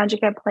Potter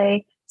Magic at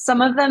Play.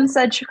 Some of them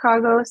said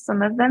Chicago.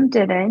 Some of them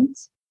didn't.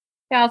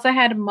 They also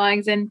had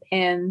mugs and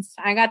pins.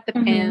 I got the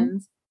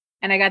pins,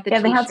 and I got the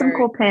T-shirt. They had some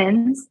cool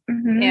pins.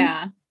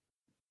 Yeah.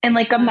 And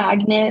like a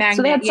magnet.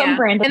 So they had some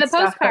branded and the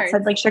stuff postcards that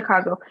said like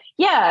Chicago.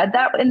 Yeah,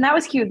 that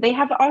was cute. They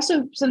have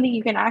also something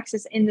you can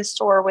access in the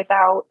store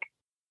without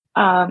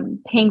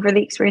paying for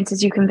the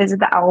experiences. You can visit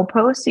the Owl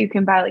Post, so you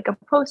can buy like a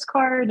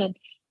postcard and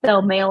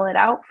they'll mail it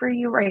out for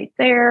you right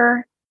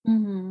there.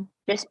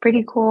 Just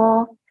pretty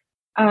cool.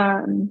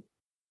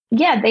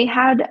 Yeah, they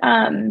had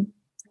I would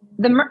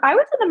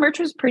say the merch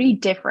was pretty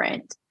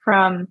different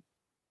from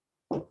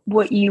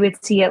what you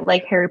would see at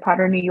like Harry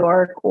Potter New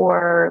York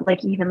or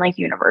like even like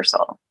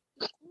Universal.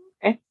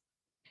 Okay.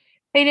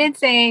 They did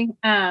say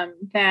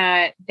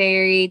that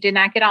they did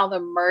not get all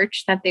the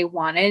merch that they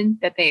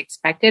wanted, that they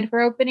expected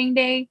for opening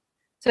day.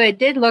 So it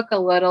did look a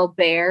little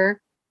bare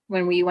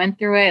when we went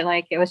through it.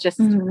 Like it was just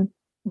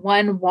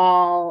one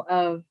wall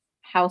of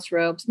house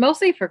robes,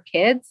 mostly for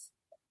kids.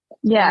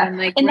 Yeah. And,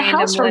 like, and the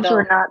house robes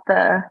were not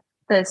the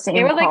same.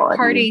 They were quality. like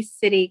Party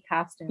City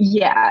costumes.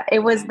 Yeah, it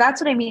was. That's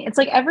what I mean. It's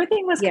like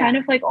everything was kind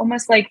of like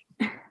almost like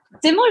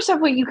Similar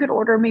stuff what you could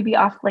order maybe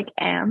off like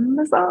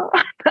Amazon.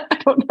 I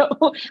don't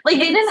know. Like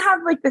they didn't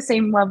have like the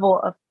same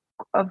level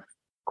of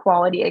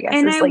quality, I guess.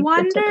 And as, I like,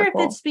 wonder if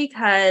it's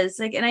because,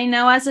 like, and I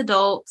know as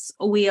adults,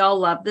 we all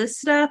love this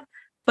stuff,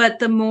 but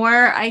the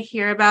more I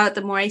hear about it,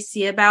 the more I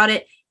see about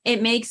it,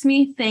 it makes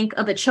me think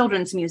of a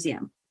children's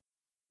museum.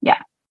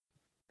 Yeah.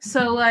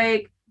 So,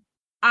 like,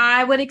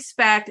 I would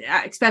expect,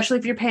 especially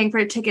if you're paying for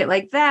a ticket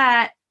like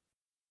that,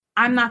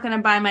 I'm not going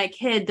to buy my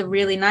kid the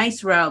really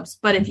nice robes.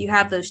 But if you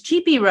have those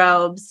cheapy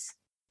robes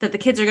that the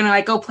kids are going to,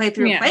 like, go play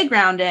through a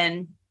playground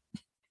in.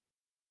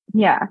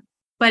 Yeah.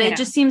 But it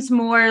just seems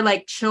more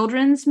like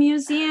children's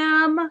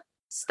museum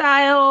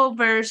style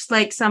versus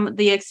like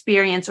the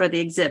experience or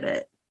the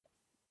exhibit.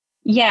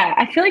 Yeah.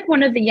 I feel like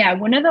one of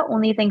the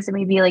only things that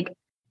maybe like,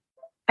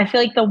 I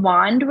feel like the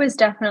wand was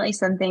definitely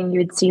something you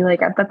would see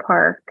like at the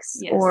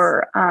parks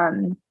or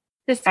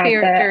the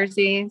spirit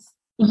jerseys.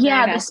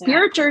 Yeah, the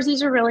spirit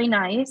jerseys are really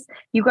nice.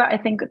 I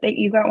think that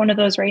you got one of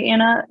those, right,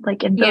 Anna?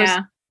 Like in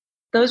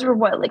those were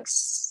what, like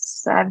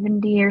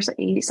 70 or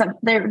 80 something.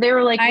 They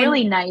were like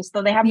really nice,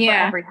 though. They have them for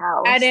every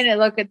house. I didn't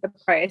look at the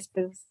price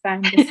because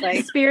I'm just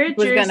like spirit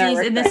jerseys,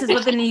 and this is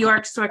what the New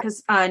York store,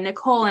 because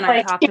Nicole and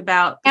I talked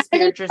about the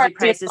spirit jersey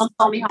prices.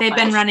 They've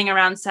been running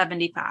around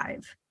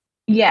 $75.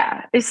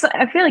 Yeah,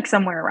 I feel like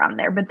somewhere around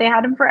there, but they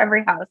had them for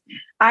every house.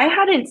 I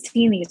hadn't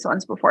seen these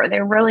ones before.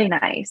 They're really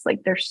nice.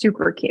 Like they're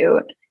super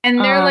cute. And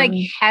they're like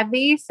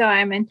heavy, so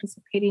I'm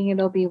anticipating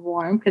it'll be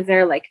warm because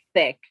they're like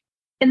thick.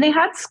 And they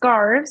had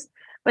scarves,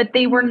 but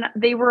they were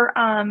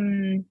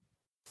I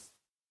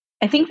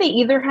think they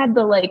either had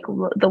the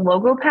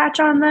logo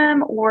patch on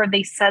them or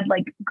they said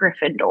like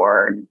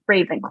Gryffindor,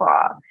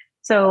 Ravenclaw.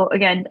 So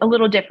again, a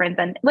little different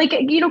than like,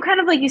 kind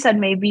of like you said,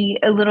 maybe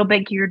a little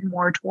bit geared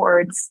more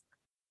towards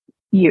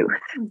youth,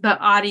 the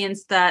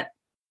audience that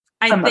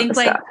I think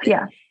like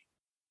stuff.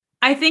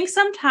 I think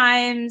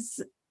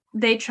sometimes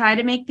they try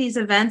to make these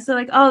events, they're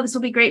like, oh, this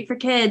will be great for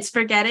kids,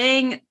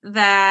 forgetting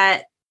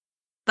that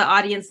the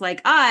audience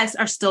like us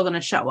are still going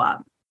to show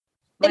up.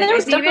 And there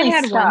was definitely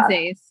had stuff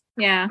onesies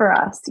for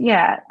us,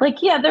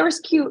 there was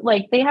cute,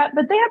 like they had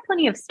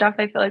plenty of stuff,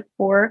 I feel like,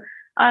 for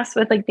us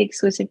with like the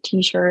exclusive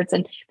t-shirts,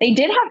 and they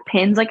did have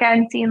pins. Like I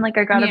hadn't seen, like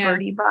I got a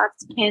Birdie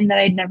Box pin that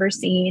I'd never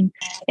seen.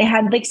 They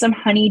had like some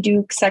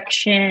honeydew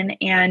section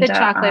and the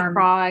chocolate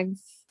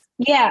frogs.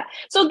 Yeah.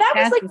 So that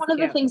was like one of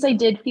the things I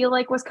did feel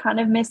like was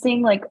kind of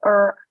missing, like,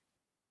 or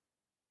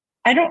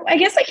I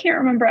guess I can't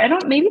remember.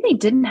 Maybe they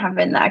didn't have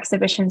it in the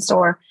exhibition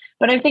store,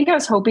 but I think I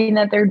was hoping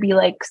that there'd be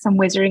like some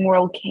Wizarding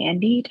World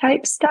candy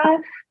type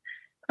stuff.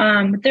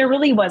 There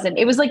really wasn't.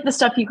 It was like the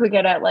stuff you could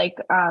get at like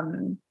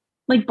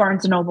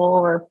Barnes and Noble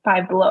or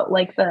Five Below,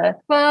 like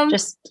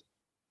just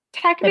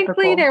technically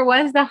typical. There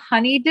was the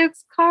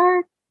Honeydukes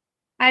card.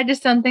 I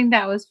just don't think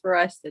that was for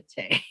us to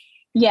take.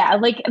 Yeah,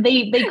 like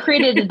they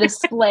created a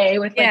display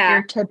with like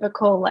your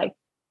typical like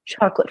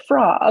chocolate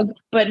frog,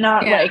 but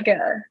not like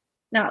a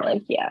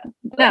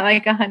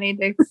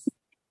Honeydukes.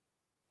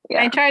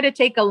 I tried to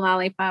take a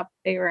lollipop.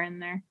 They were in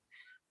there.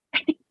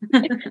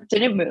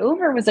 Did it move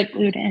or was it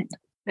glued in?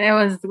 It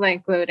was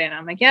like glued in.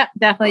 I'm like,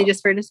 definitely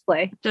just for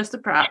display. Just a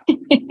prop.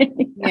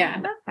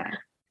 Yeah. Okay.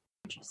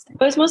 Interesting.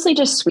 It was mostly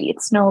just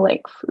sweets, no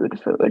like food.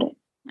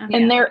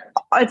 And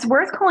it's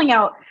worth calling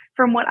out,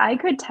 from what I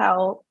could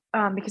tell,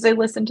 because I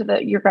listened to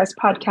your guys'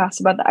 podcast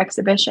about the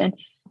exhibition.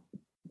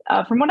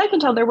 From what I can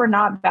tell, there were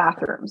not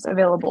bathrooms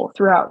available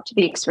throughout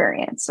the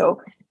experience.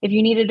 So if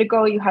you needed to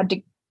go, you had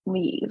to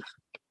leave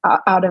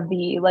out of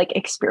the like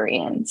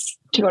experience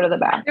to go to the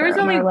bathroom. There was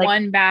only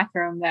one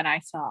bathroom that I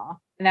saw.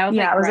 And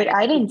that was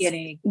I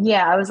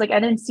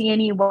didn't see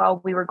any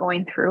while we were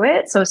going through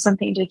it. So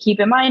something to keep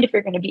in mind if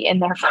you're going to be in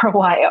there for a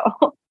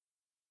while.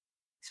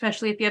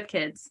 Especially if you have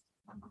kids.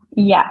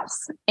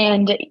 Yes.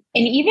 And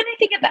even I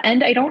think at the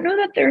end, I don't know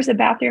that there's a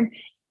bathroom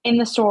in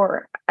the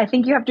store. I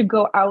think you have to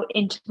go out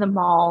into the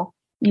mall,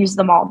 use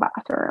the mall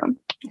bathroom.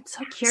 I'm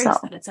so curious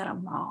that it's at a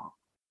mall.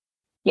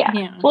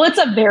 Yeah. Well, it's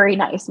a very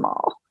nice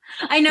mall.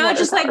 I know. It's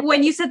just like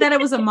when you said that it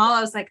was a mall,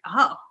 I was like,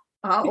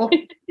 oh.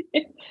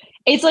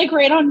 It's like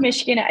right on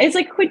Michigan. It's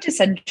like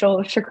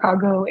quintessential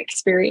Chicago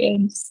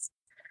experience.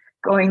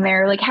 Going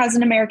there, like, has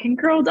an American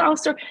Girl doll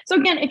store. So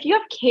again, if you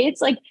have kids,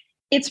 like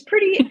it's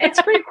pretty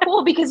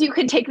cool because you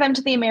can take them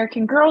to the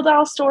American Girl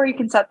doll store. You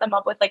can set them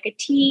up with like a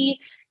tea,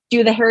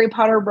 do the Harry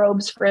Potter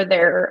robes for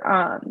their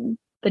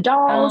the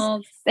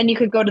dolls. Then you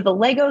could go to the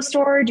Lego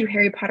store, do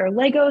Harry Potter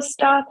Lego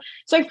stuff.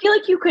 So I feel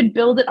like you could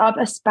build it up,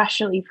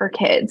 especially for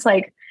kids,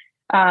 like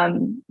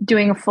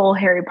doing a full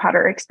Harry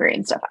Potter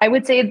experience stuff. I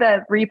would say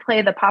the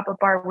replay, the pop-up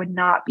bar would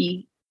not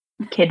be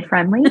kid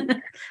friendly.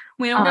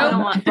 We don't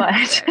want,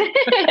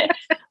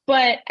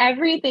 but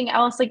everything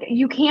else, like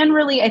you can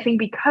really, I think,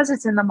 because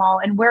it's in the mall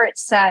and where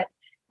it's set,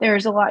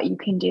 there's a lot you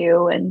can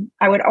do. And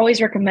I would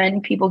always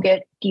recommend people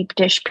get deep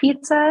dish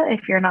pizza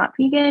if you're not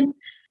vegan,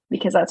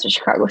 because that's a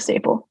Chicago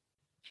staple.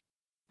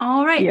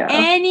 All right. Yeah.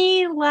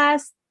 Any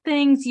last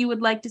things you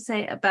would like to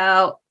say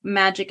about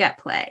Magic at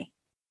Play?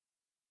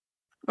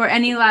 Or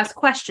any last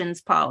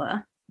questions,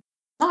 Paula?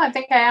 No, I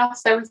think I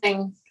asked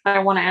everything I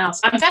want to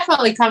ask. I'm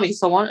definitely coming,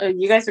 so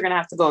you guys are going to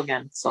have to go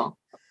again. So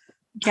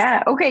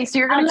Yeah. Okay. So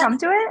you're going to come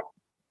to it?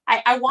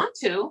 I want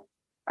to.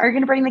 Are you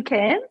going to bring the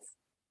kids?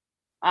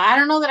 I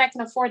don't know that I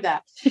can afford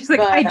that. She's like,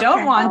 I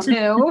don't want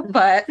to,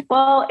 but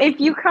well,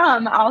 if you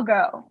come, I'll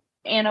go.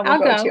 Anna will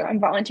go too. I'm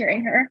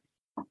volunteering her.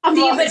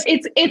 See, but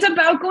it's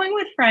about going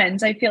with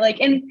friends, I feel like.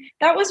 And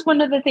that was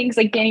one of the things,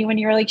 like, Dani, when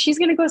you were like, she's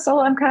going to go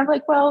solo, I'm kind of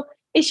like, well,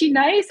 is she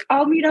nice?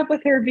 I'll meet up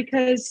with her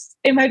because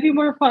it might be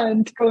more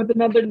fun to go with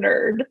another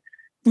nerd.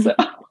 So,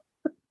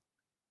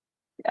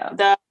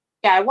 yeah.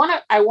 I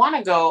want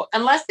to go,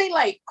 unless they,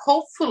 like,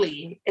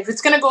 hopefully, if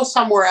it's going to go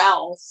somewhere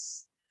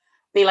else,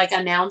 they, like,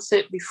 announce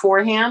it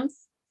beforehand.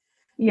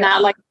 Yeah.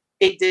 Not like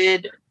they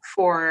did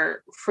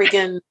for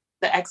freaking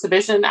the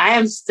exhibition. I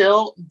am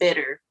still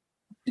bitter.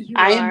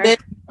 I am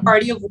bitter.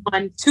 Party of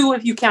one, two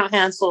if you count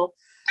Hansel.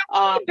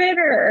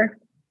 Bitter.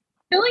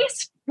 Philly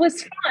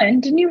was fun.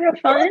 Didn't you have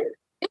fun?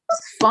 It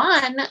was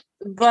fun,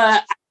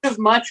 but I would have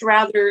much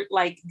rather,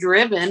 like,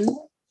 driven.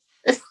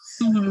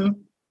 And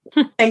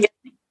get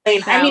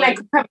I mean, I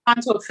could have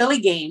gone to a Philly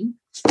game.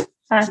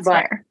 That's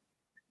fair.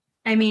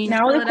 I mean,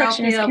 now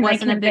Philadelphia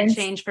wasn't a big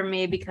change for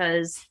me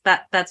because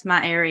that's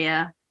my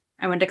area.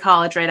 I went to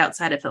college right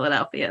outside of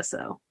Philadelphia,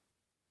 so.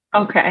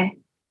 Okay.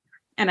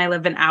 And I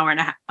live an hour and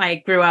a half. I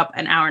grew up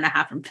an hour and a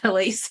half from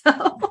Philly,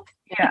 so.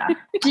 Yeah.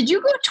 Did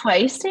you go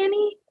twice,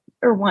 Dani,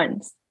 or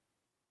once?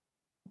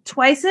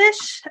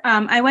 Twice-ish.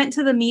 I went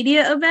to the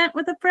media event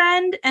with a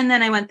friend, and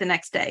then I went the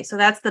next day. So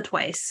that's the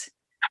twice.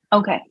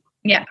 Okay.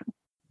 Yeah.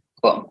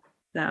 Cool.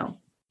 So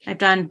I've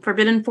done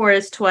Forbidden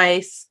Forest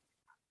twice,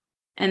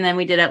 and then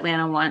we did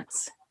Atlanta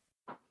once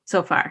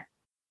so far.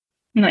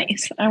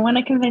 Nice. I want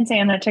to convince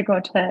Anna to go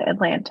to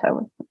Atlanta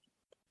with me.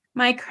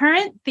 My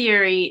current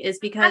theory is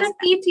because not a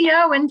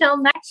PTO until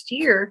next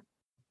year.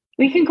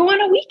 We can go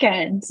on a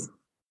weekend.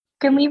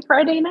 Can leave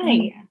Friday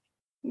night.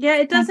 Yeah,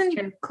 it doesn't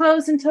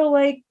close until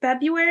like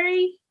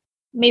February.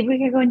 Maybe we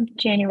could go in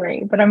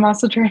January, but I'm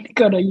also trying to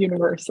go to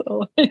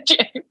Universal in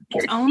January.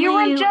 It's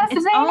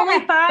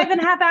only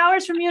 5.5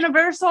 hours from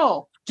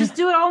Universal. Just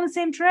do it all in the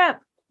same trip.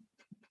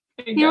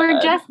 You were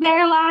just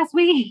there last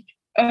week.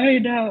 I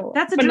know.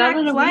 That's a direct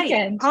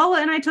flight. Paula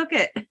and I took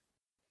it.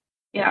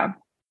 Yeah.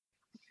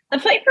 The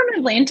flight from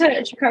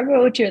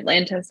Chicago to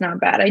Atlanta is not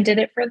bad. I did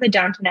it for the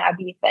Downton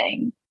Abbey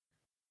thing.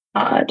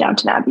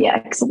 Downton Abbey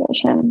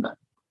exhibition.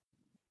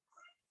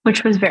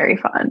 Which was very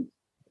fun.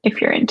 If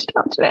you're into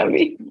Downton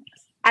Abbey.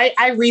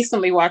 I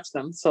recently watched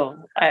them, so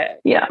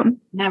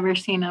never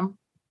seen them.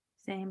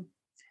 Same.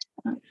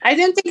 I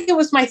didn't think it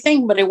was my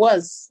thing, but it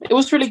was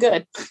really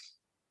good.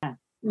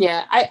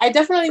 Yeah, I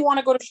definitely want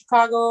to go to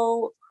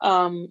Chicago.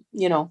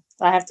 You know,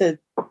 I have to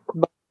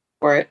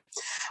for it,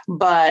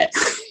 but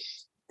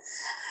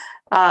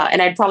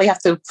and I'd probably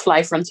have to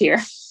fly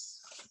Frontier.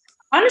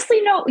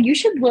 Honestly, no, you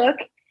should look.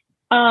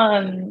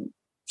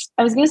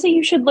 I was going to say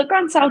you should look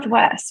on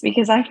Southwest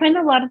because I find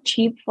a lot of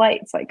cheap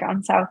flights like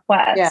on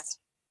Southwest. Yeah.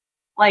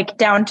 Like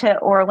down to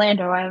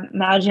Orlando. I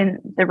imagine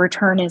the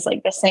return is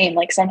like the same.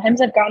 Like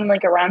sometimes I've gotten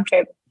like a round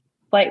trip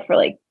flight for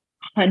like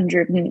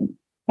 $120.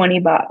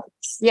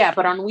 Yeah,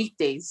 but on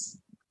weekdays.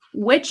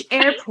 Which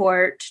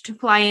airport to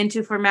fly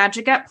into for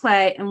Magic at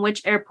Play and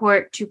which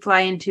airport to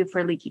fly into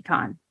for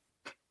LeakyCon?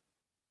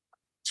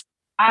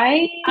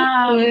 I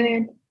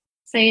would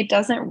say it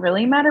doesn't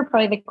really matter.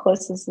 Probably the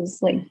closest is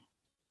like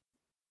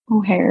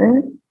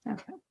O'Hare.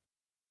 Okay.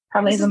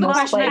 Probably the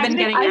most like I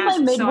fly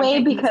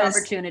Midway because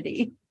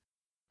opportunity.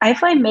 I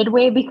fly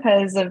Midway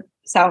because of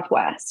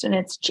Southwest and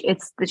it's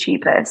the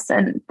cheapest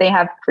and they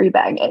have free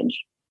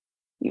baggage.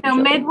 Usually. So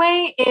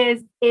Midway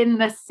is in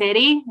the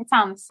city. It's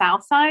on the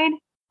south side.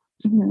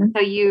 Mm-hmm.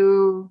 So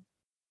you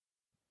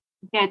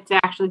get to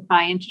actually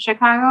fly into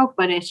Chicago,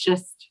 but it's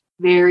just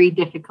very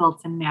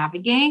difficult to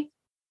navigate.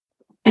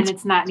 And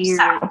it's not near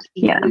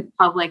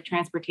public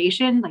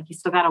transportation. Like you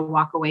still got to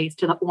walk away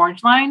to the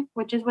Orange Line,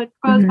 which is what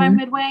goes by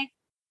Midway.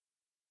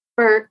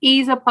 For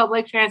ease of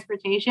public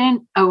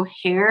transportation,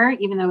 O'Hare,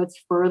 even though it's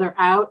further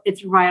out,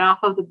 it's right off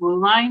of the Blue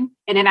Line,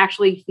 and it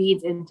actually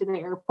feeds into the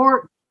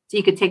airport. So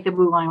you could take the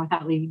Blue Line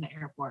without leaving the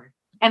airport.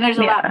 And there's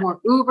a lot more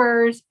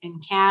Ubers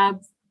and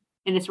cabs,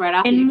 and it's right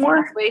off the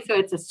expressway, so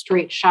it's a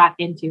straight shot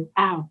into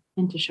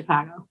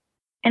Chicago.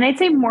 And I'd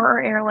say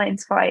more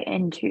airlines fly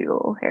into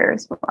O'Hare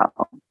as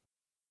well.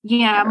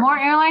 Yeah, more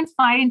airlines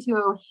fly into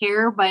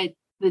O'Hare, but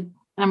the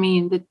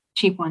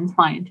cheap ones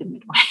fly into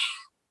Midway.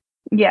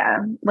 Yeah,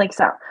 like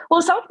so.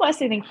 Well,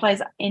 Southwest I think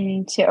flies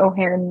into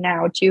O'Hare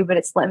now too, but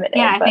it's limited.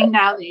 Yeah, I think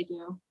now they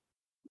do.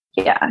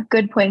 Yeah,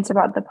 good points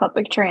about the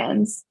public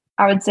trans.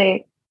 I would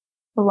say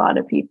a lot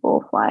of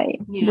people fly.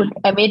 Yeah.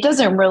 I mean, it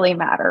doesn't really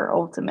matter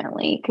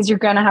ultimately because you're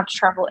going to have to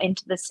travel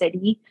into the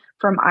city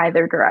from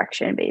either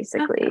direction,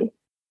 basically. Okay.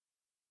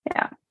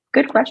 Yeah,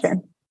 good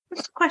question.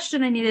 That's a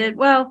question I needed.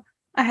 Well,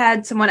 I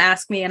had someone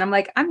ask me, and I'm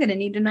like, I'm going to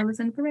need to know this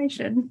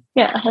information.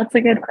 Yeah, that's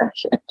a good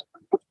question.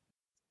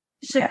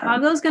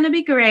 Chicago's going to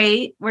be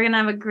great. We're going to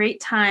have a great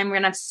time. We're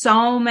going to have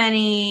so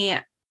many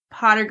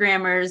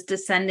Pottergrammers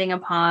descending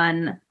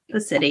upon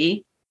the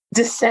city.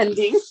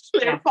 descending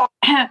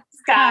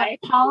sky.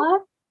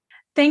 Paula?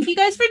 Thank you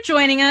guys for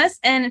joining us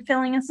and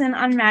filling us in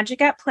on Magic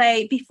at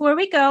Play. Before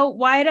we go,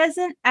 why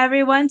doesn't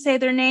everyone say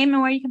their name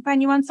and where you can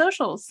find you on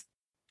socials?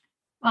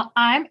 Well,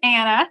 I'm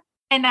Anna,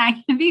 and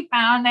I can be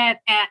found at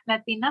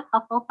Latina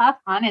Hufflepuff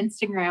on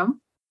Instagram.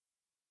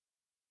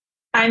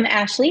 I'm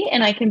Ashley,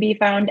 and I can be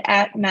found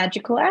at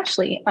Magical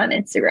Ashley on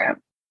Instagram.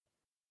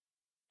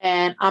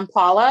 And I'm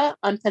Paula,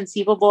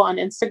 Unconceivable on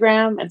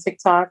Instagram and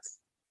TikTok.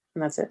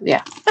 And that's it.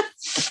 Yeah.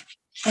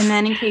 And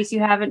then in case you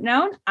haven't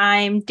known,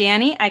 I'm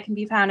Dani. I can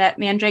be found at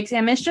Mandrakes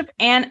and Mischief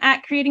and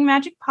at Creating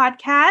Magic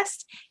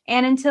Podcast.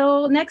 And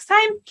until next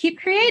time, keep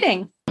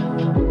creating. Now,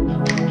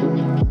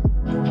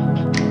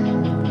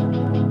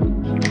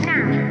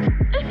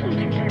 if you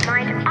two don't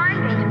mind,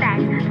 I'm going to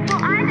bed.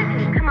 Before either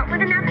of you come up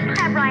with another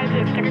clever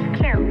idea to get us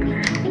killed,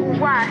 or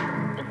worse,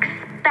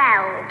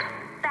 expelled.